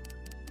precedent.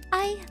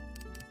 I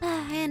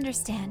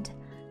understand.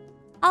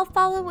 I'll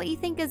follow what you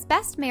think is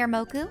best, Mayor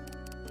Moku.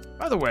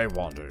 By the way,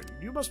 Wander,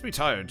 you must be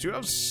tired. Do you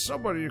have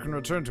somewhere you can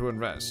return to and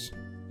rest?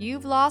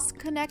 You've lost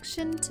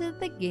connection to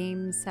the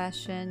game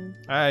session.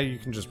 You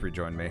can just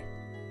rejoin me.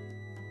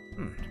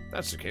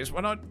 That's the case.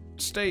 Why not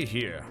stay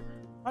here?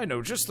 I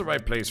know just the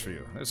right place for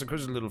you. There's a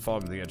cozy little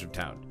farm at the edge of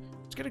town.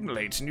 It's getting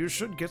late and you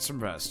should get some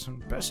rest.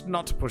 Best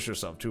not to push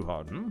yourself too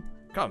hard,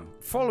 Come,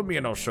 follow me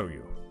and I'll show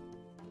you.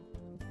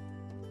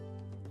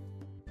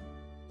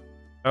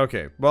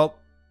 Okay, well,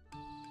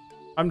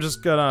 I'm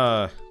just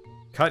gonna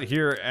cut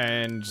here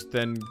and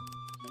then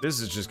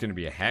this is just gonna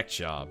be a hack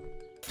job.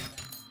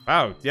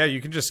 Wow, yeah,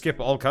 you can just skip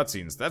all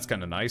cutscenes. That's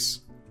kind of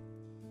nice.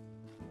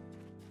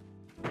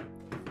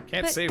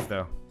 Can't save,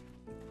 though.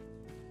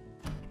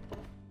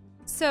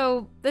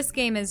 So, this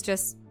game is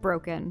just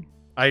broken.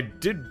 I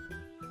didn't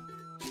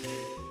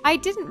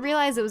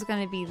realize it was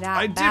going to be that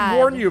I bad. did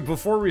warn you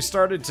before we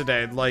started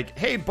today, like,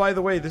 hey, by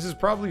the way, this is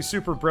probably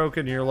super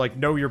broken. And you're like,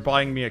 no, you're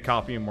buying me a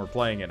copy and we're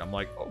playing it. I'm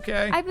like,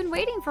 okay. I've been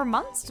waiting for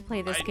months to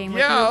play this game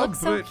with yeah, you. It looks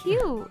so but-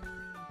 cute.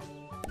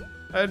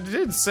 I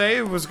did say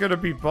it was gonna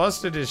be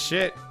busted as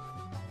shit.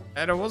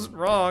 And I wasn't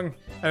wrong.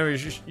 Anyway,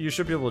 you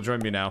should be able to join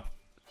me now.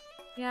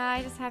 Yeah,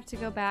 I just have to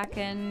go back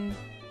and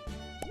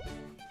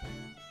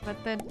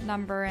put the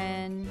number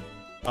in.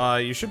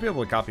 You should be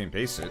able to copy and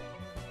paste it.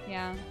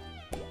 Yeah.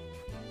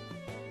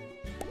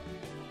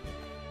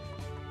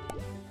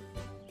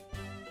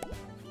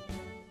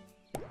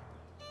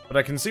 But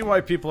I can see why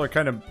people are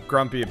kind of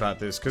grumpy about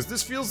this, because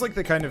this feels like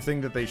the kind of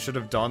thing that they should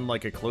have done,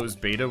 like a closed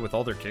beta with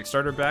all their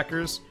Kickstarter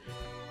backers.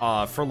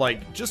 For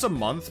like, just a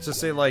month to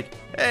say like,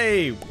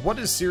 hey, what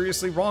is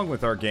seriously wrong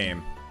with our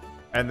game?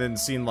 and then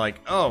seen like,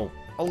 oh,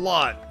 a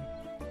lot.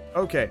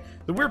 Okay,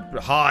 the weird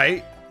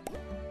hi.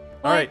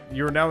 All right,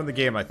 you're now in the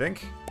game, I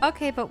think.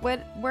 Okay, but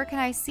where can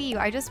I see you?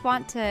 I just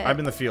want to... I'm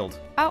in the field.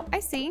 Oh, I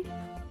see.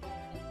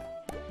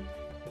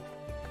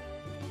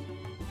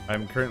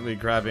 I'm currently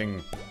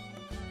grabbing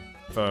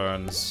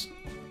ferns.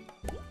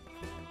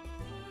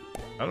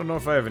 I don't know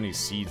if I have any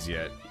seeds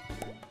yet.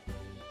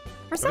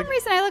 For some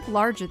reason, I look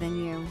larger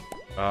than you.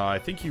 I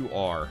think you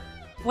are.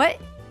 What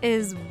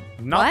is...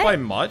 Not what? by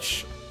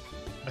much.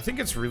 I think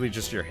it's really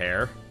just your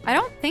hair. I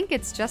don't think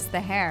it's just the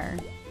hair.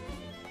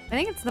 I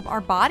think it's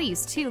our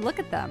bodies, too. Look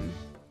at them.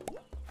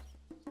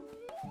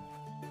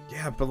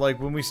 Yeah, but like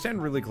when we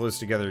stand really close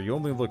together, you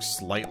only look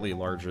slightly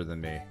larger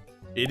than me.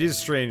 It is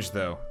strange,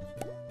 though.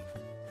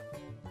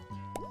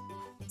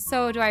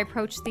 So do I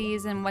approach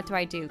these, and what do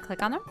I do?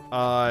 Click on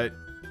them?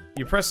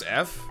 You press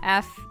F.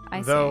 F,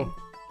 I Though,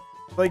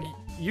 see. like,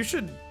 you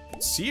should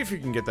see if you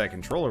can get that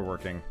controller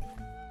working.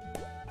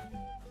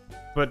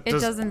 But It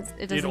doesn't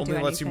it only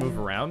do lets you anything. move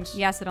around?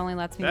 Yes, it only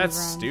lets me move around. That's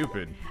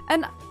stupid.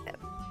 And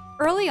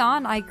early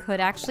on, I could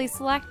actually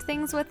select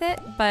things with it,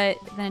 but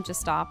then it just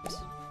stopped.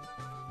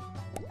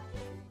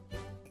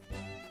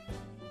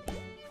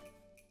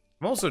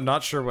 I'm also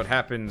not sure what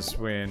happens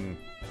when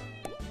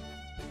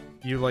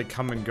you, like,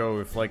 come and go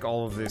if, like,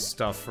 all of this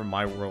stuff from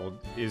my world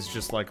is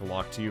just, like,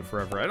 locked to you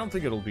forever. I don't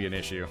think it'll be an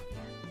issue.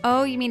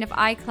 Oh, you mean if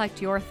I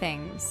collect your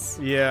things?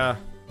 Yeah.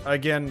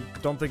 Again,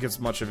 don't think it's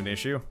much of an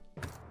issue.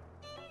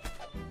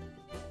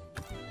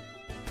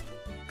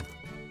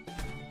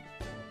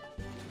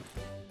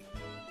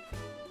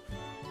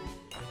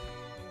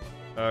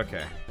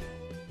 Okay.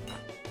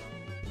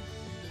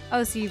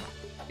 Oh, so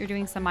you're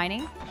doing some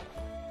mining?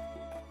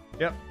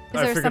 Yep.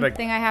 Is there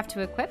something I have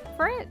to equip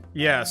for it?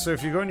 Yeah, so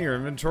if you go into your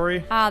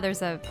inventory... Ah,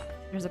 there's a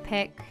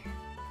pick.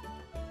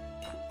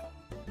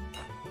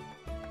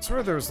 I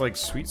swear there was, like,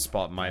 sweet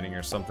spot mining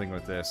or something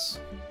with this.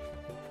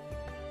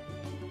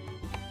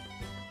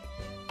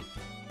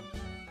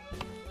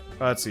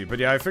 Let's see. But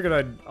yeah, I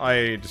figured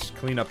I'd just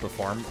clean up the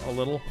farm a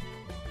little.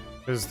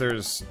 Because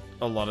there's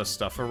a lot of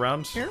stuff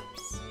around.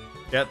 Oops.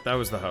 Yeah, that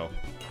was the hoe.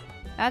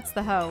 That's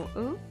the hoe.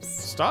 Oops.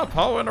 Stop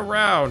hoeing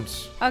around!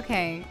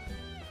 Okay.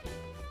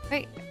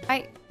 Wait,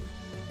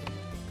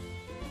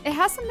 it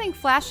has something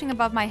flashing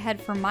above my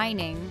head for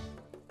mining.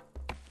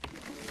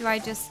 Do I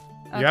just...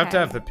 Okay. You have to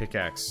have the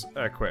pickaxe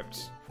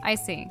equipped. I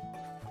see.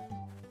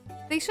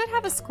 They should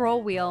have a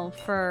scroll wheel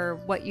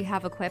for what you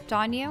have equipped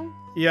on you.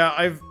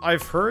 Yeah,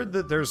 I've heard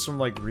that there's some,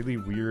 like, really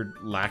weird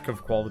lack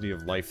of quality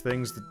of life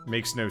things that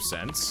makes no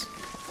sense.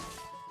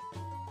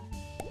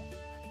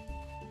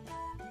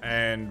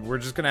 And we're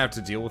just gonna have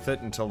to deal with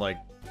it until, like...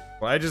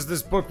 Why does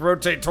this book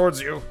rotate towards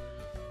you?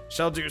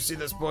 Shell, do you see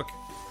this book?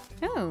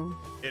 Oh.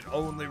 It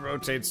only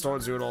rotates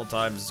towards you at all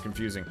times. It's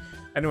confusing.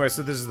 Anyway,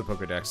 so this is the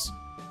Pokedex.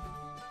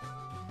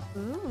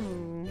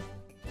 Ooh.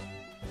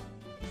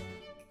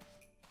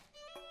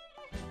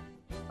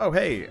 Oh,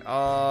 hey,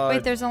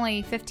 Wait, there's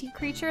only 50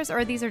 creatures?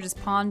 Or these are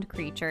just pond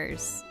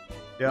creatures?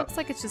 Yeah. Looks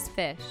like it's just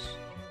fish.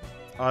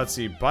 Let's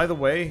see. By the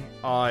way,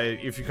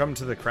 if you come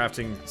to the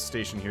crafting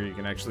station here, you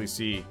can actually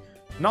see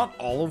not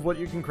all of what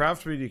you can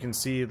craft, but you can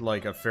see,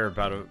 like, a fair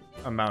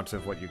amount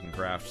of what you can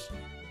craft.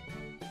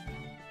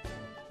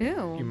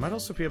 Ooh. You might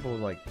also be able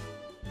to, like,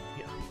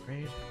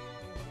 upgrade.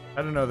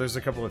 I don't know, there's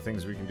a couple of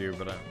things we can do,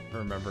 but I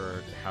don't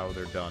remember how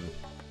they're done.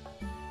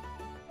 A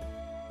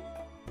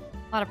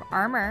lot of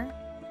armor.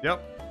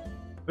 Yep.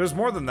 There's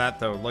more than that,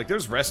 though. Like,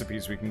 there's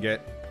recipes we can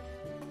get.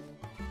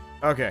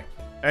 Okay.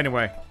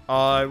 Anyway,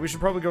 we should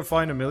probably go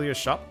find Amelia's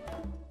shop.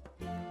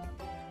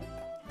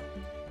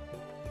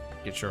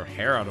 Get your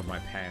hair out of my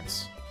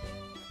pants.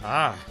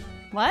 Ah.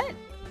 What?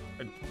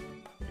 I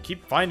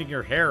keep finding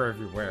your hair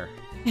everywhere.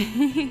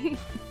 It's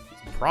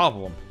a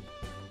problem.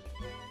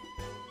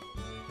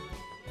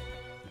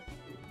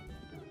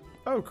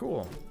 Oh,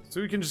 cool.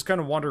 So we can just kind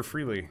of wander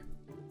freely.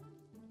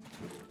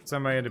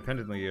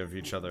 Semi-independently of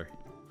each other.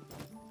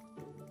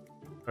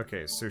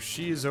 Okay, so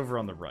she is over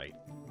on the right.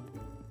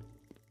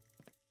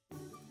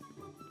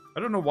 I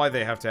don't know why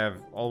they have to have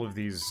all of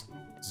these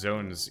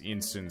zones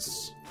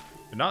instanced.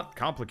 They're not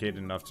complicated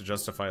enough to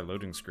justify a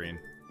loading screen.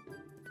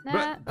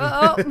 Nah.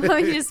 Oh,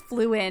 you just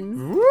flew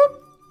in.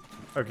 Whoop!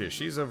 Okay,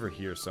 she's over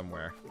here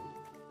somewhere.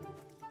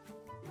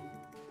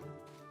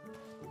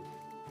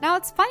 Now,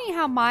 it's funny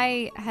how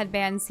my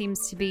headband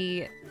seems to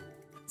be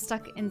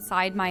stuck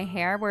inside my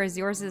hair, whereas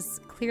yours is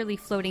clearly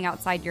floating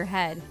outside your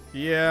head.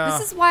 Yeah.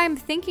 This is why I'm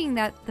thinking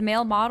that the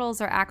male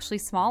models are actually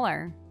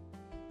smaller.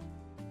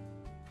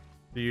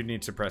 You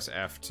need to press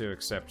F to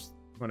accept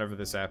whenever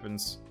this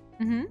happens.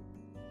 Mm-hmm.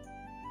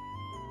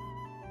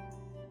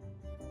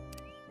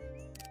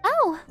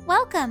 Oh,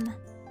 welcome.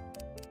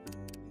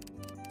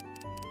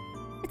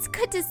 It's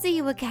good to see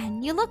you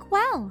again. You look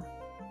well.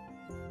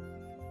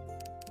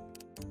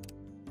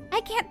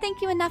 I can't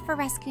thank you enough for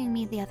rescuing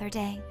me the other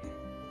day.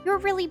 You're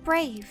really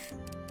brave.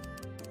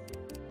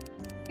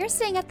 You're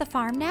staying at the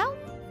farm now,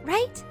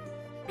 right?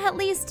 At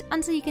least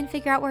until you can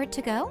figure out where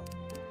to go?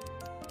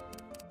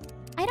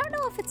 I don't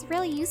know if it's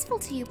really useful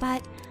to you,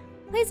 but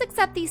Please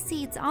accept these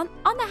seeds on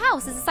the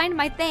house as a sign of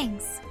my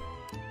thanks.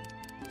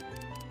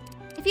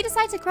 If you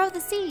decide to grow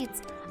the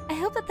seeds, I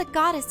hope that the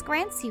goddess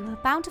grants you a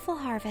bountiful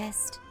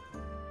harvest.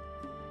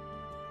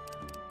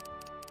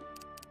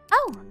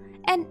 Oh,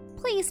 and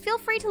please feel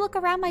free to look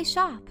around my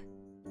shop.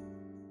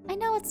 I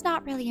know it's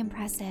not really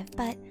impressive,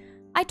 but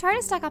I try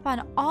to stock up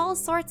on all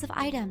sorts of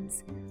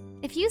items.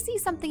 If you see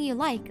something you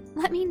like,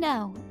 let me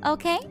know,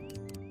 okay?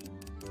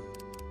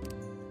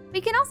 We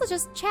can also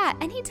just chat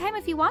anytime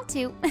if you want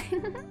to.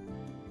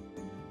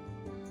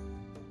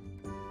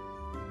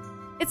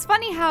 It's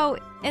funny how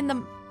in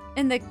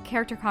the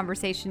character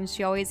conversation,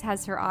 she always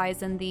has her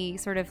eyes in the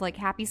sort of like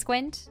happy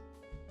squint.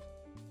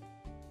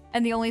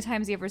 And the only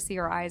times you ever see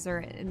her eyes are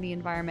in the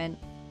environment.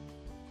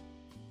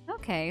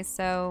 Okay,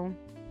 so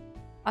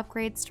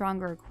upgrade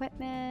stronger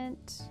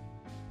equipment.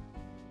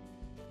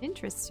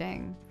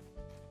 Interesting.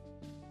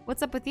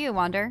 What's up with you,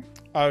 Wander?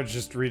 I was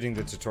just reading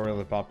the tutorial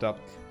that popped up.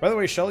 By the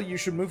way, Shelly, you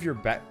should move your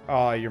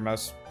your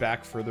mouse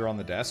back further on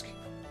the desk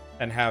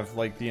and have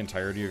like the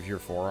entirety of your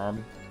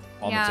forearm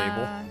on the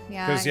table.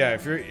 Yeah. Because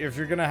if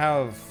you're gonna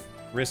have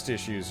wrist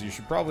issues, you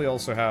should probably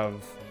also have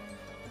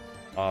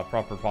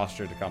proper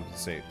posture to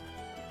compensate.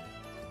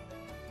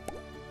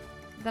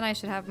 Then I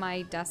should have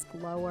my desk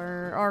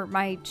lower or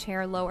my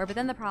chair lower. But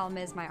then the problem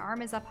is my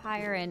arm is up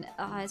higher and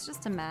it's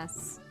just a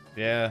mess.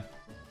 Yeah.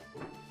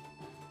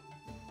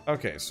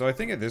 Okay, so I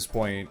think at this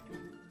point,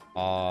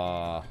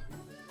 what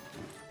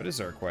is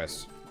our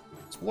quest?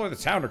 Explore the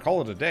town or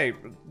call it a day.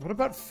 What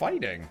about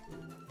fighting?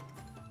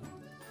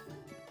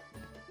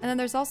 And then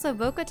there's also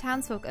Vokka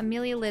townsfolk.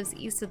 Amelia lives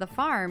east of the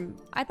farm.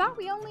 I thought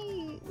we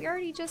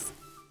already just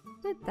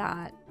did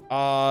that.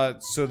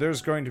 So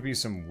there's going to be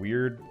some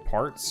weird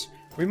parts.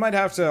 We might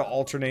have to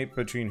alternate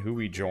between who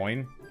we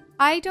join.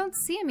 I don't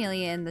see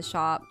Amelia in the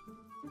shop,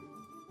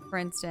 for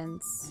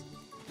instance.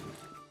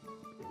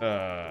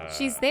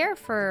 She was there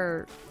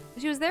for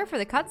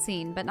the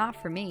cutscene, but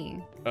not for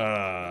me.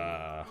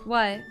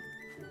 What?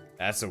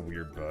 That's a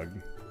weird bug.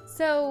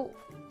 So,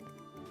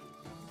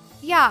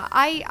 yeah,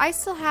 I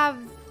still have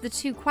the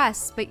 2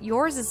 quests, but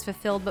yours is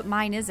fulfilled, but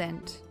mine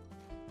isn't.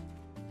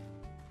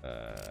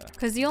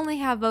 Because you only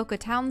have Vokka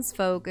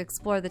townsfolk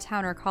explore the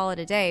town or call it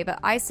a day, but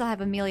I still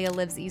have Amelia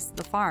lives east of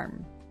the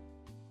farm.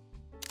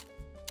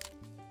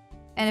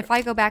 And if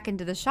I go back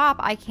into the shop,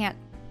 I can't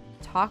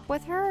talk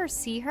with her or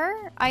see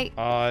her.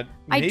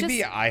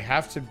 Maybe I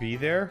have to be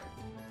there.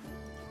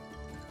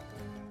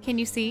 Can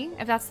you see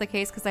if that's the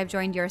case? Because I've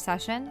joined your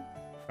session.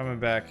 Coming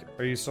back.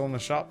 Are you still in the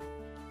shop?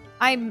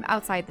 I'm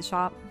outside the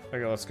shop.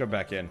 Okay, let's go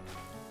back in.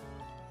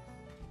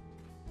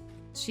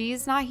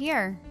 She's not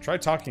here. Try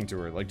talking to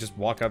her. Like, just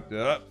walk up.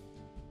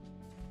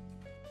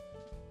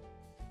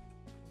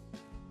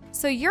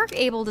 So you're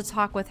able to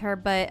talk with her,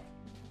 but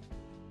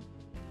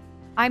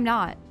I'm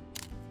not.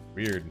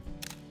 Weird.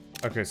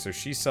 Okay, so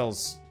she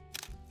sells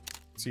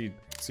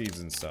seeds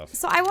and stuff.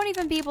 So I won't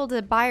even be able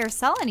to buy or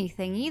sell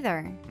anything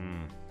either.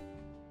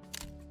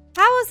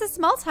 How is this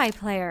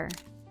multiplayer?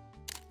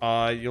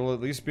 You'll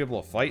at least be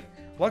able to fight.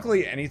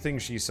 Luckily, anything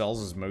she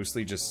sells is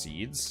mostly just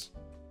seeds.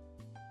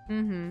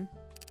 Mm-hmm.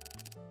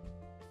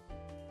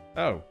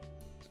 Oh.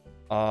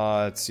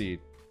 Let's see.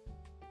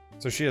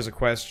 So she has a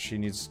quest. She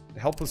needs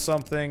help with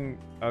something.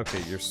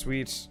 Okay, you're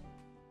sweet.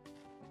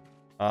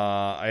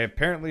 I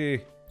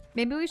apparently...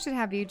 Maybe we should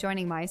have you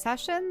joining my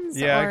sessions?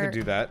 Yeah, or... I could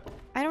do that.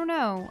 I don't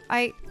know.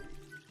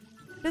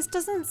 This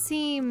doesn't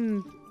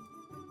seem...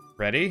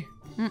 Ready?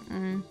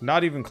 Mm-mm.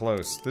 Not even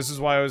close. This is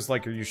why I was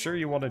like, are you sure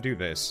you want to do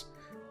this?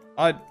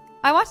 I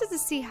wanted to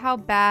see how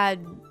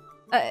bad...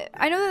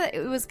 I know that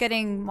it was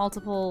getting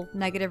multiple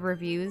negative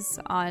reviews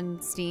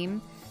on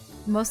Steam,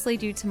 mostly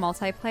due to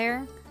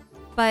multiplayer,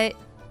 but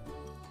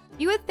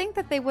you would think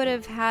that they would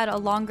have had a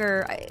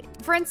longer...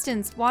 For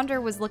instance,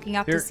 Wander was looking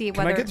up to see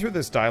whether... Can I get through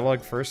this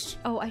dialogue first?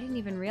 Oh, I didn't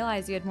even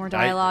realize you had more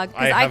dialogue,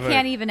 because I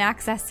can't even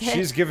access it.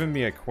 She's given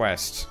me a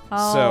quest.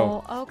 Oh,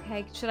 so,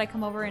 okay. Should I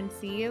come over and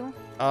see you?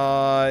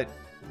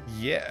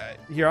 Yeah.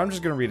 Here, I'm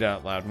just going to read it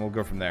out loud, and we'll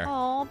go from there.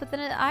 Oh, but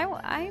then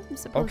I'm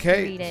supposed to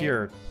read it. Okay,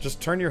 here.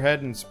 Just turn your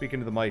head and speak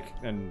into the mic,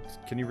 and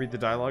can you read the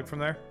dialogue from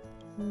there?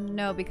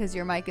 No, because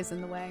your mic is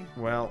in the way.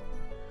 Well...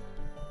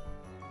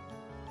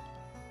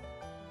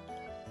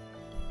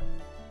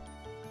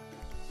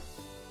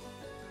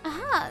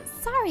 Aha,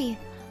 sorry.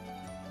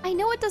 I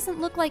know it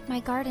doesn't look like my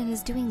garden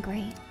is doing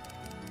great.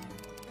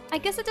 I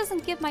guess it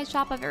doesn't give my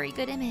shop a very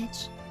good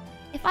image,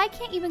 if I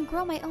can't even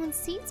grow my own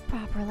seeds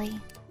properly.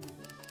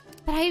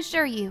 But I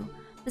assure you,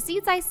 the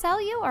seeds I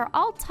sell you are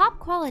all top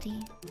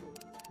quality.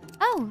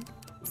 Oh,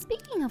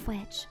 speaking of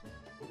which,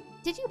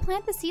 did you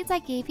plant the seeds I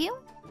gave you?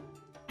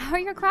 How are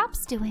your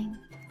crops doing?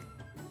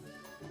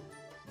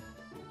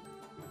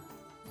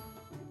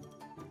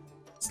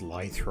 It's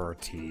light through our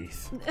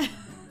teeth.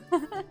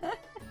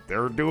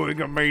 They're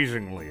doing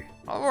amazingly.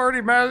 I've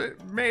already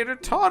made a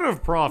ton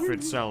of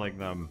profit selling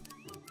them.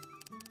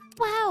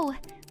 Wow,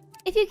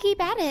 if you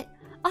keep at it,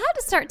 I'll have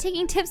to start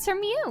taking tips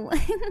from you.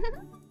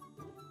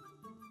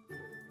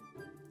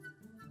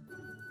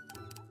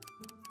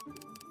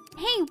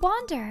 Hey,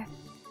 Wander,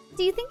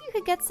 Do you think you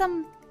could get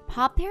some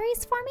pop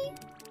berries for me?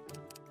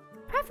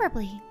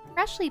 Preferably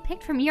freshly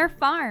picked from your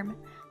farm.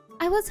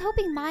 I was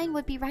hoping mine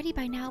would be ready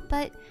by now,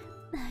 but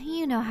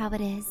you know how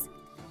it is.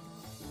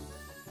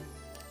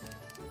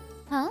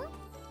 Huh?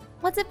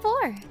 What's it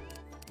for?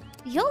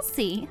 You'll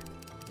see.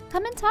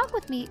 Come and talk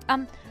with me.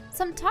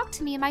 Talk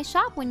to me in my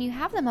shop when you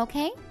have them,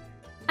 okay?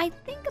 I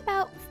think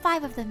about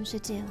 5 of them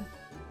should do.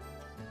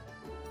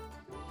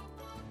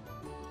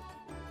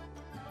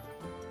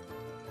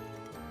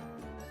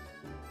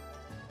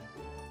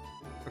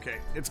 Okay,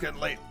 it's getting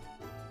late.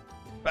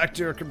 Back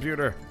to your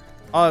computer.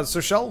 So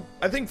Shell,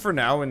 I think for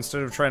now,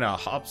 instead of trying to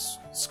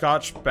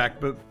hopscotch back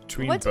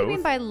between What both... do you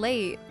mean by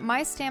late?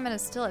 My stamina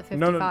is still at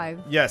 55.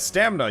 No. Yeah,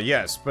 stamina,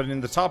 yes. But in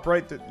the top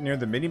right, near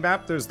the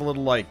mini-map, there's the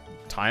little, like,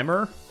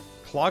 timer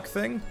clock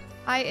thing.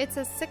 It's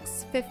a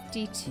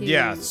 6:52.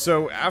 Yeah,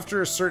 so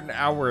after a certain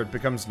hour, it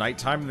becomes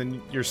nighttime, and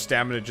then your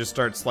stamina just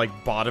starts, like,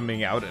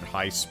 bottoming out at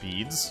high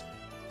speeds.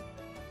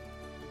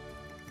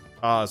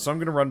 So I'm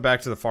gonna run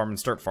back to the farm and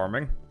start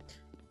farming.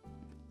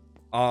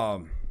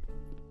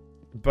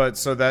 But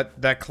so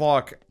that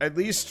clock, at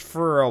least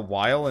for a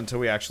while until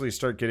we actually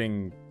start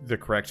getting the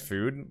correct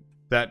food,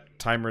 that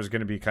timer is going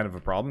to be kind of a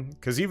problem.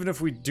 Because even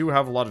if we do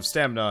have a lot of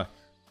stamina,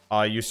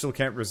 you still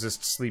can't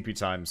resist sleepy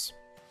times.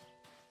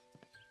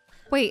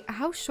 Wait,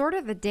 how short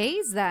are the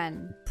days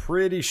then?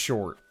 Pretty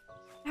short.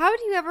 How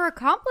do you ever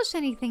accomplish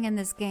anything in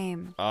this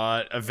game?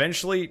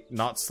 Eventually,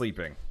 not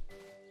sleeping.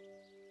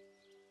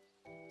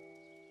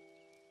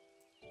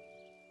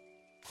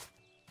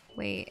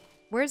 Wait,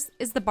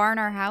 is the barn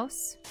our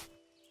house?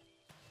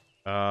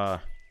 Farm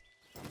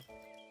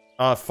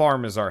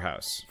is our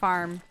house.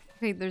 Farm.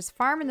 Okay, there's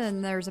farm and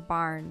then there's a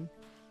barn.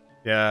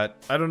 Yeah,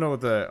 I don't know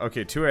what the...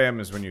 Okay, 2 a.m.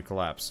 is when you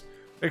collapse.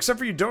 Except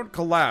for you don't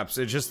collapse,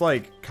 it just,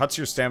 like, cuts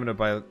your stamina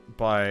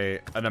by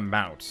an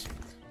amount.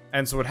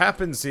 And so what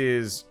happens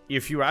is,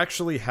 if you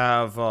actually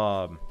have,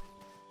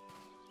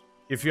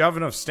 if you have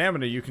enough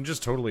stamina, you can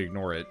just totally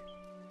ignore it.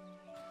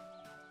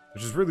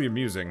 Which is really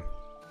amusing.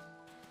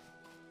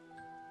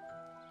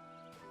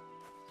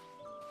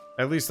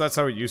 At least that's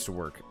how it used to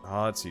work.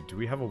 Let's see, do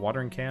we have a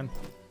watering can?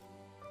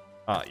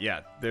 Yeah,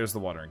 there's the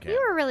watering can.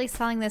 You were really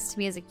selling this to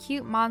me as a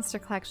cute monster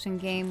collection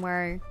game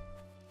where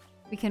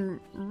we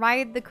can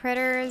ride the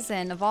critters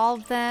and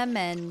evolve them,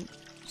 and it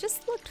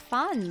just looked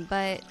fun,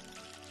 but...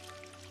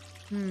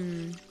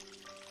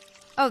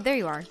 Oh, there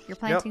you are. You're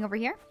planting over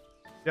here?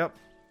 Yep.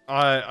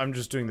 I'm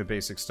just doing the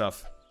basic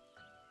stuff.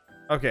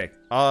 Okay,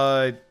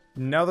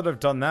 now that I've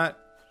done that,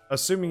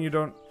 assuming you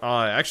don't...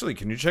 actually,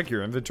 can you check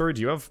your inventory?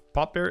 Do you have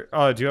popberry?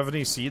 Do you have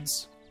any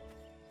seeds?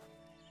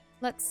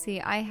 Let's see.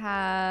 I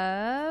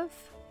have...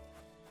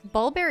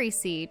 Bulberry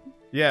seed.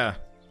 Yeah.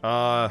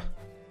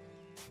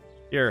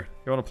 Here,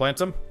 you want to plant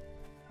them?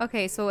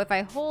 Okay, so if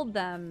I hold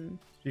them...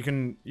 You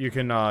can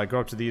go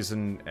up to these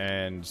and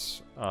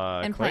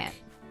click. Plant.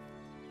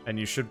 And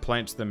you should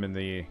plant them in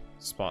the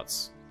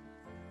spots.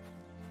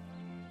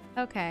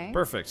 Okay.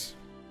 Perfect.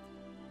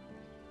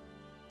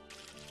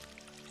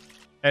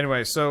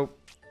 Anyway, so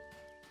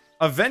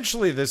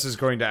eventually this is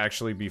going to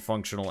actually be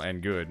functional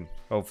and good,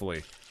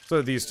 hopefully.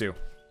 So these two.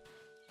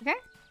 Okay.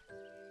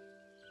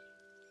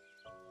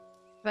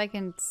 If I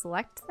can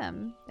select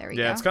them, there we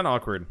go. Yeah, it's kind of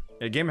awkward.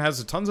 The game has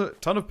a ton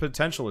of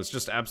potential. It's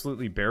just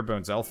absolutely bare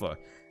bones alpha.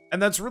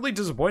 And that's really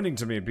disappointing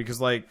to me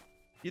because, like,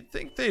 you'd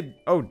think they'd...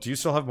 Oh, do you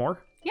still have more?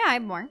 Yeah, I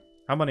have more.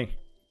 How many?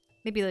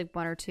 Maybe like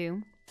 1 or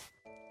 2.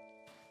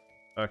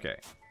 Okay.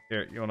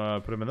 Here, you want to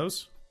put them in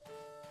those?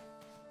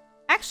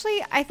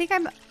 Actually, I think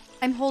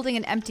I'm holding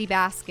an empty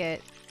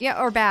basket.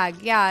 Yeah, or bag.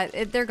 Yeah,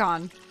 they're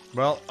gone.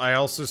 Well, I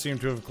also seem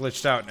to have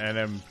glitched out and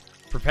am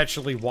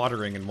perpetually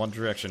watering in one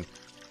direction.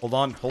 Hold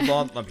on.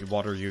 Let me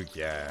water you.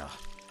 Yeah.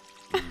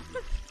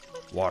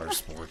 Water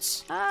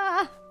sports.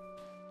 Ah.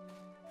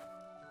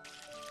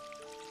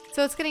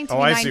 So it's getting to be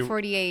I see.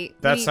 9:48.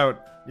 That's how...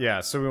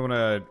 Yeah, so we want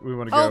to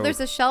go... Oh, there's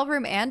a shell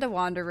room and a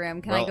wander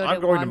room. Can I go to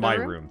I'm going to my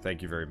room? room.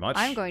 Thank you very much.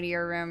 I'm going to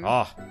your room.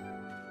 Ah.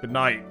 Good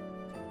night.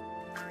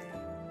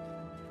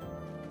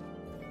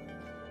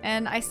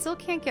 And I still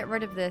can't get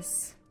rid of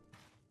this.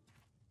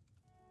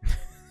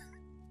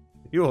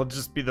 You will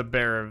just be the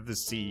bearer of the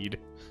seed.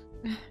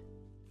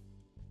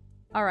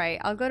 Alright,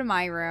 I'll go to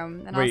my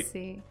room, and Wait, I'll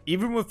see.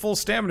 Even with full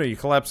stamina, you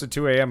collapse at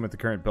 2 a.m. with the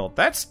current build.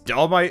 That's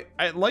dumb. I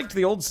liked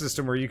the old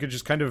system where you could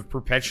just kind of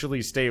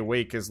perpetually stay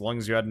awake as long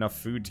as you had enough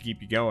food to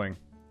keep you going.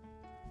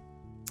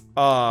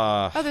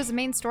 Oh, there's a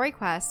main story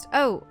quest.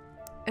 Oh,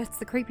 it's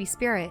the creepy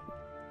spirit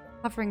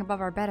hovering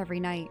above our bed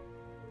every night.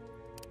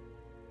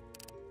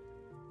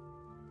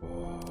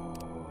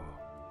 Oh,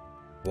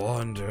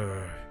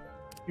 Wander,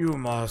 you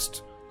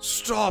must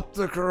stop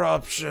the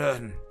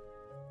corruption.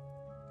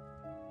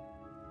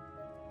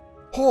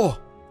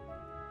 Oh,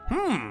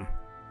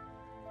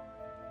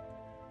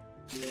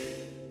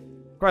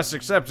 Quest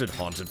accepted,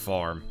 Haunted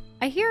Farm.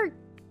 I hear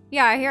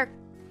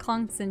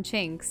clunks and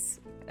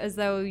chinks, as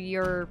though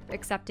you're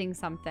accepting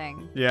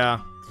something. Yeah.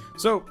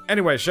 So,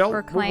 anyway, Shell...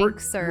 Or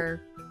clanks, or...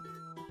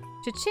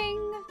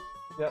 Cha-ching!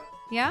 Yep.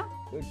 Yeah?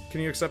 Can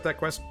you accept that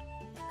quest?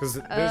 Because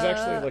there's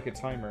actually, like, a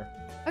timer.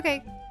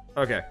 Okay.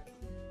 Okay.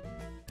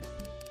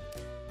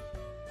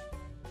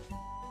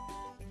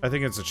 I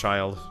think it's a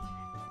child.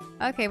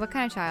 Okay, what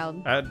kind of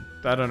child? I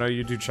don't know,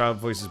 you do child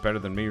voices better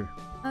than me.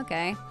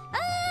 Okay.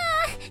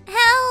 Ah!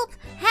 Help!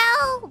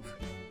 Help!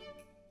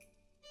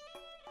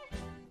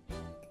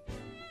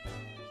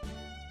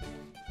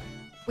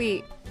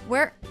 Wait,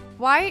 where?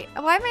 Why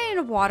am I in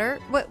the water?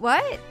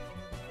 What?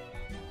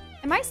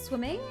 Am I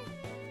swimming?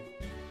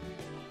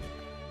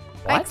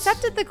 What? I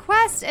accepted the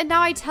quest and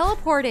now I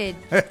teleported.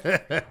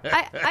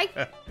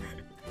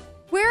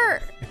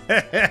 Where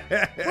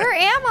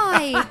am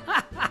I?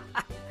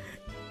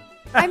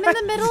 I'm in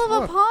the middle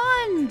of a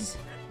pond.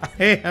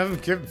 I am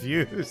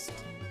confused.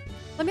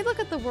 Let me look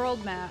at the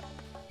world map.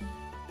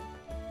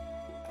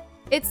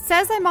 It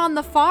says I'm on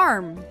the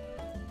farm.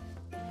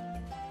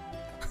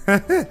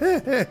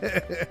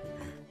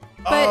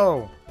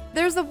 Oh.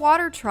 There's a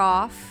water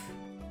trough.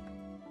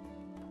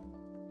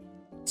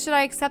 Should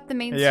I accept the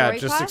main story Yeah,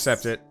 quest? just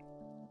accept it.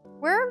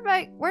 Where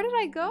did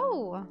I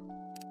go?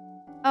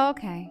 Oh,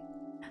 okay.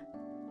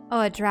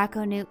 Oh, a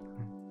Draco Newt.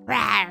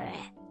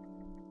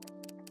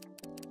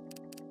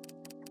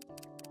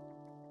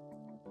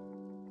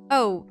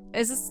 Oh,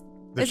 is this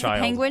The the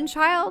child. penguin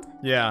child?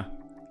 Yeah.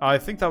 I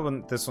think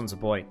this one's a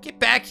boy. Get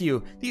back,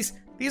 you! These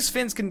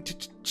fins can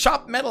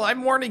chop metal,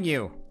 I'm warning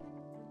you!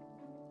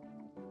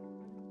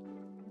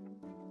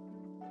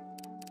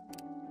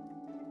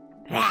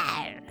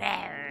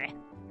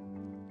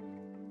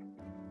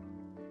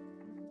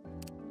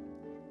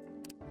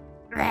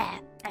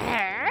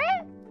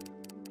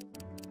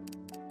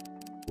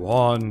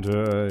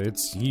 Wanda, it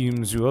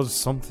seems you have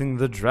something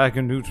the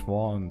Dragonute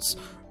wants.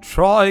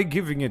 Try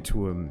giving it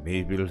to him,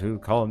 maybe he'll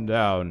calm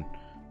down.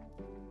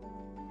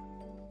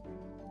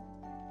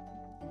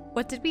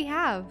 What did we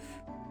have?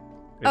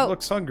 It Oh.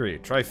 looks hungry.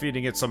 Try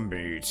feeding it some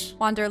meat.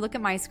 Wander, look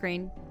at my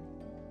screen.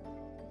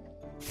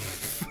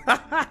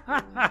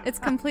 It's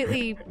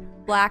completely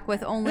black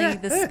with only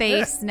the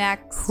space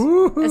next.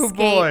 Ooh, Escape,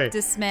 boy.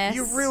 dismiss.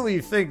 You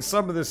really think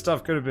some of this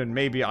stuff could have been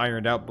maybe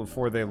ironed out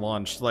before they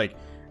launched? Like,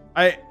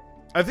 I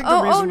think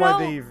the reason why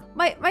they've...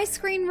 My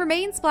screen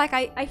remains black.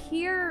 I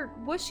hear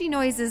whooshy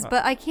noises,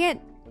 but I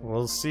can't...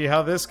 We'll see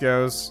how this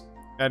goes.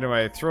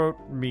 Anyway, throat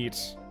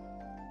meat.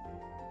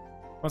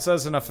 Once it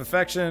has enough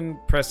affection,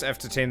 press F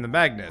to tame the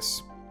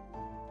Magnus.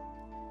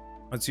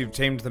 Once you've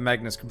tamed the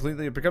Magnus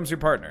completely, it becomes your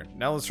partner.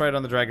 Now let's try it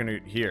on the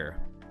Dragonute here.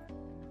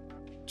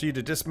 G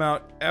to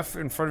dismount, F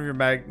in front of your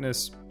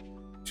Magnus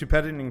to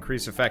pet it and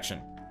increase affection.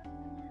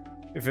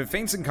 If it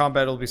faints in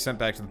combat, it'll be sent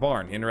back to the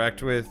barn.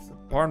 Interact with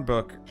barn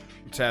book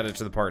to add it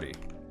to the party.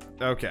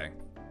 Okay.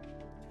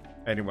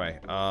 Anyway,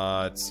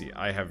 let's see.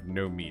 I have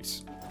no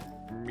meat.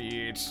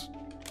 Meat.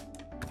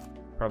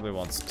 Probably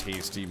wants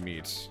tasty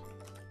meat.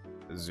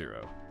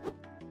 0.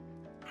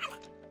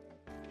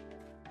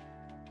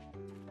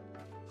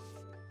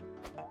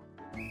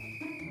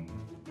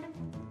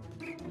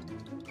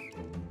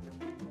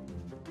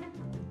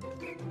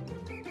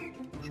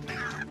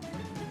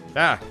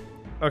 Ah!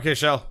 Okay,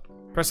 Shell.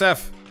 Press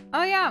F.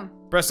 Oh, yeah.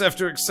 Press F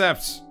to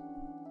accept.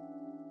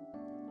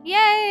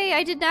 Yay!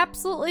 I did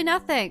absolutely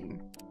nothing.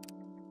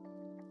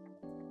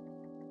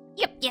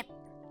 Yep.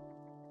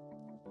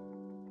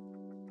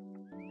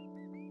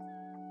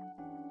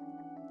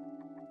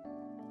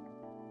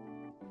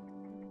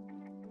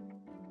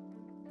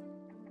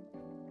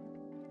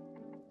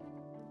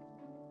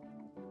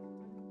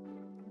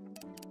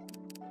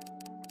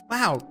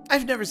 Wow,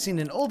 I've never seen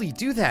an oldie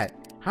do that.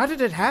 How did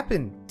it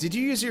happen? Did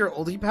you use your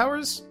oldie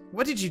powers?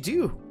 What did you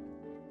do?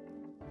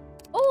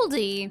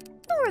 Oldie?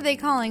 Who are they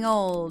calling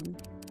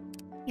old?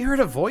 You heard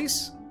a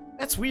voice?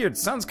 That's weird.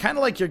 Sounds kind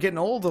of like you're getting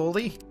old,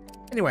 oldie.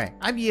 Anyway,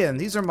 I'm Ian, and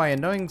these are my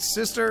annoying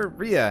sister,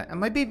 Rhea, and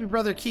my baby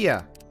brother,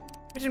 Kia.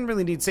 I didn't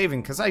really need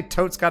saving, because I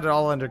totes got it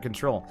all under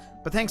control.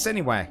 But thanks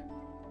anyway.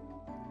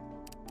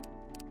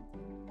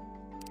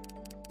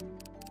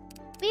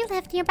 We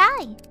live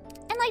nearby.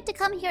 I'd like to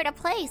come here to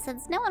play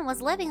since no one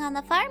was living on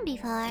the farm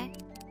before.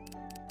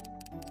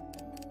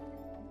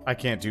 I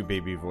can't do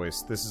baby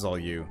voice. This is all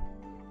you.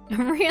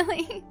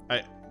 Really?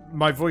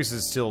 My voice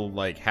is still,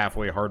 like,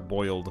 halfway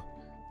hard-boiled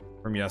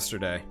from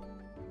yesterday.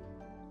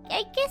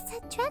 I guess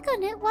that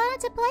Dragonute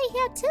wanted to play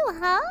here too,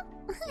 huh?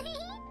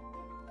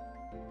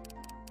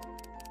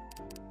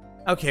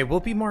 Okay, we'll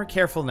be more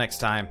careful next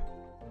time.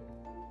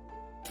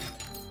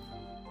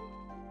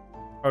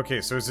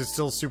 Okay, so is it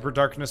still Super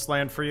Darkness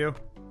Land for you?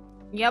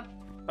 Yep.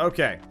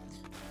 Okay.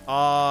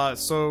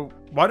 So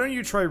why don't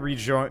you try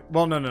rejoin?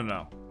 Well,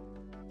 no.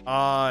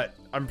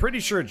 I'm pretty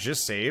sure it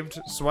just saved,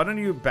 so why don't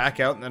you back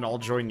out and then I'll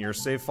join your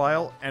save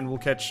file and we'll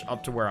catch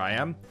up to where I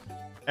am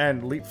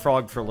and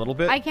leapfrog for a little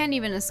bit. I can't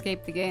even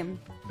escape the game.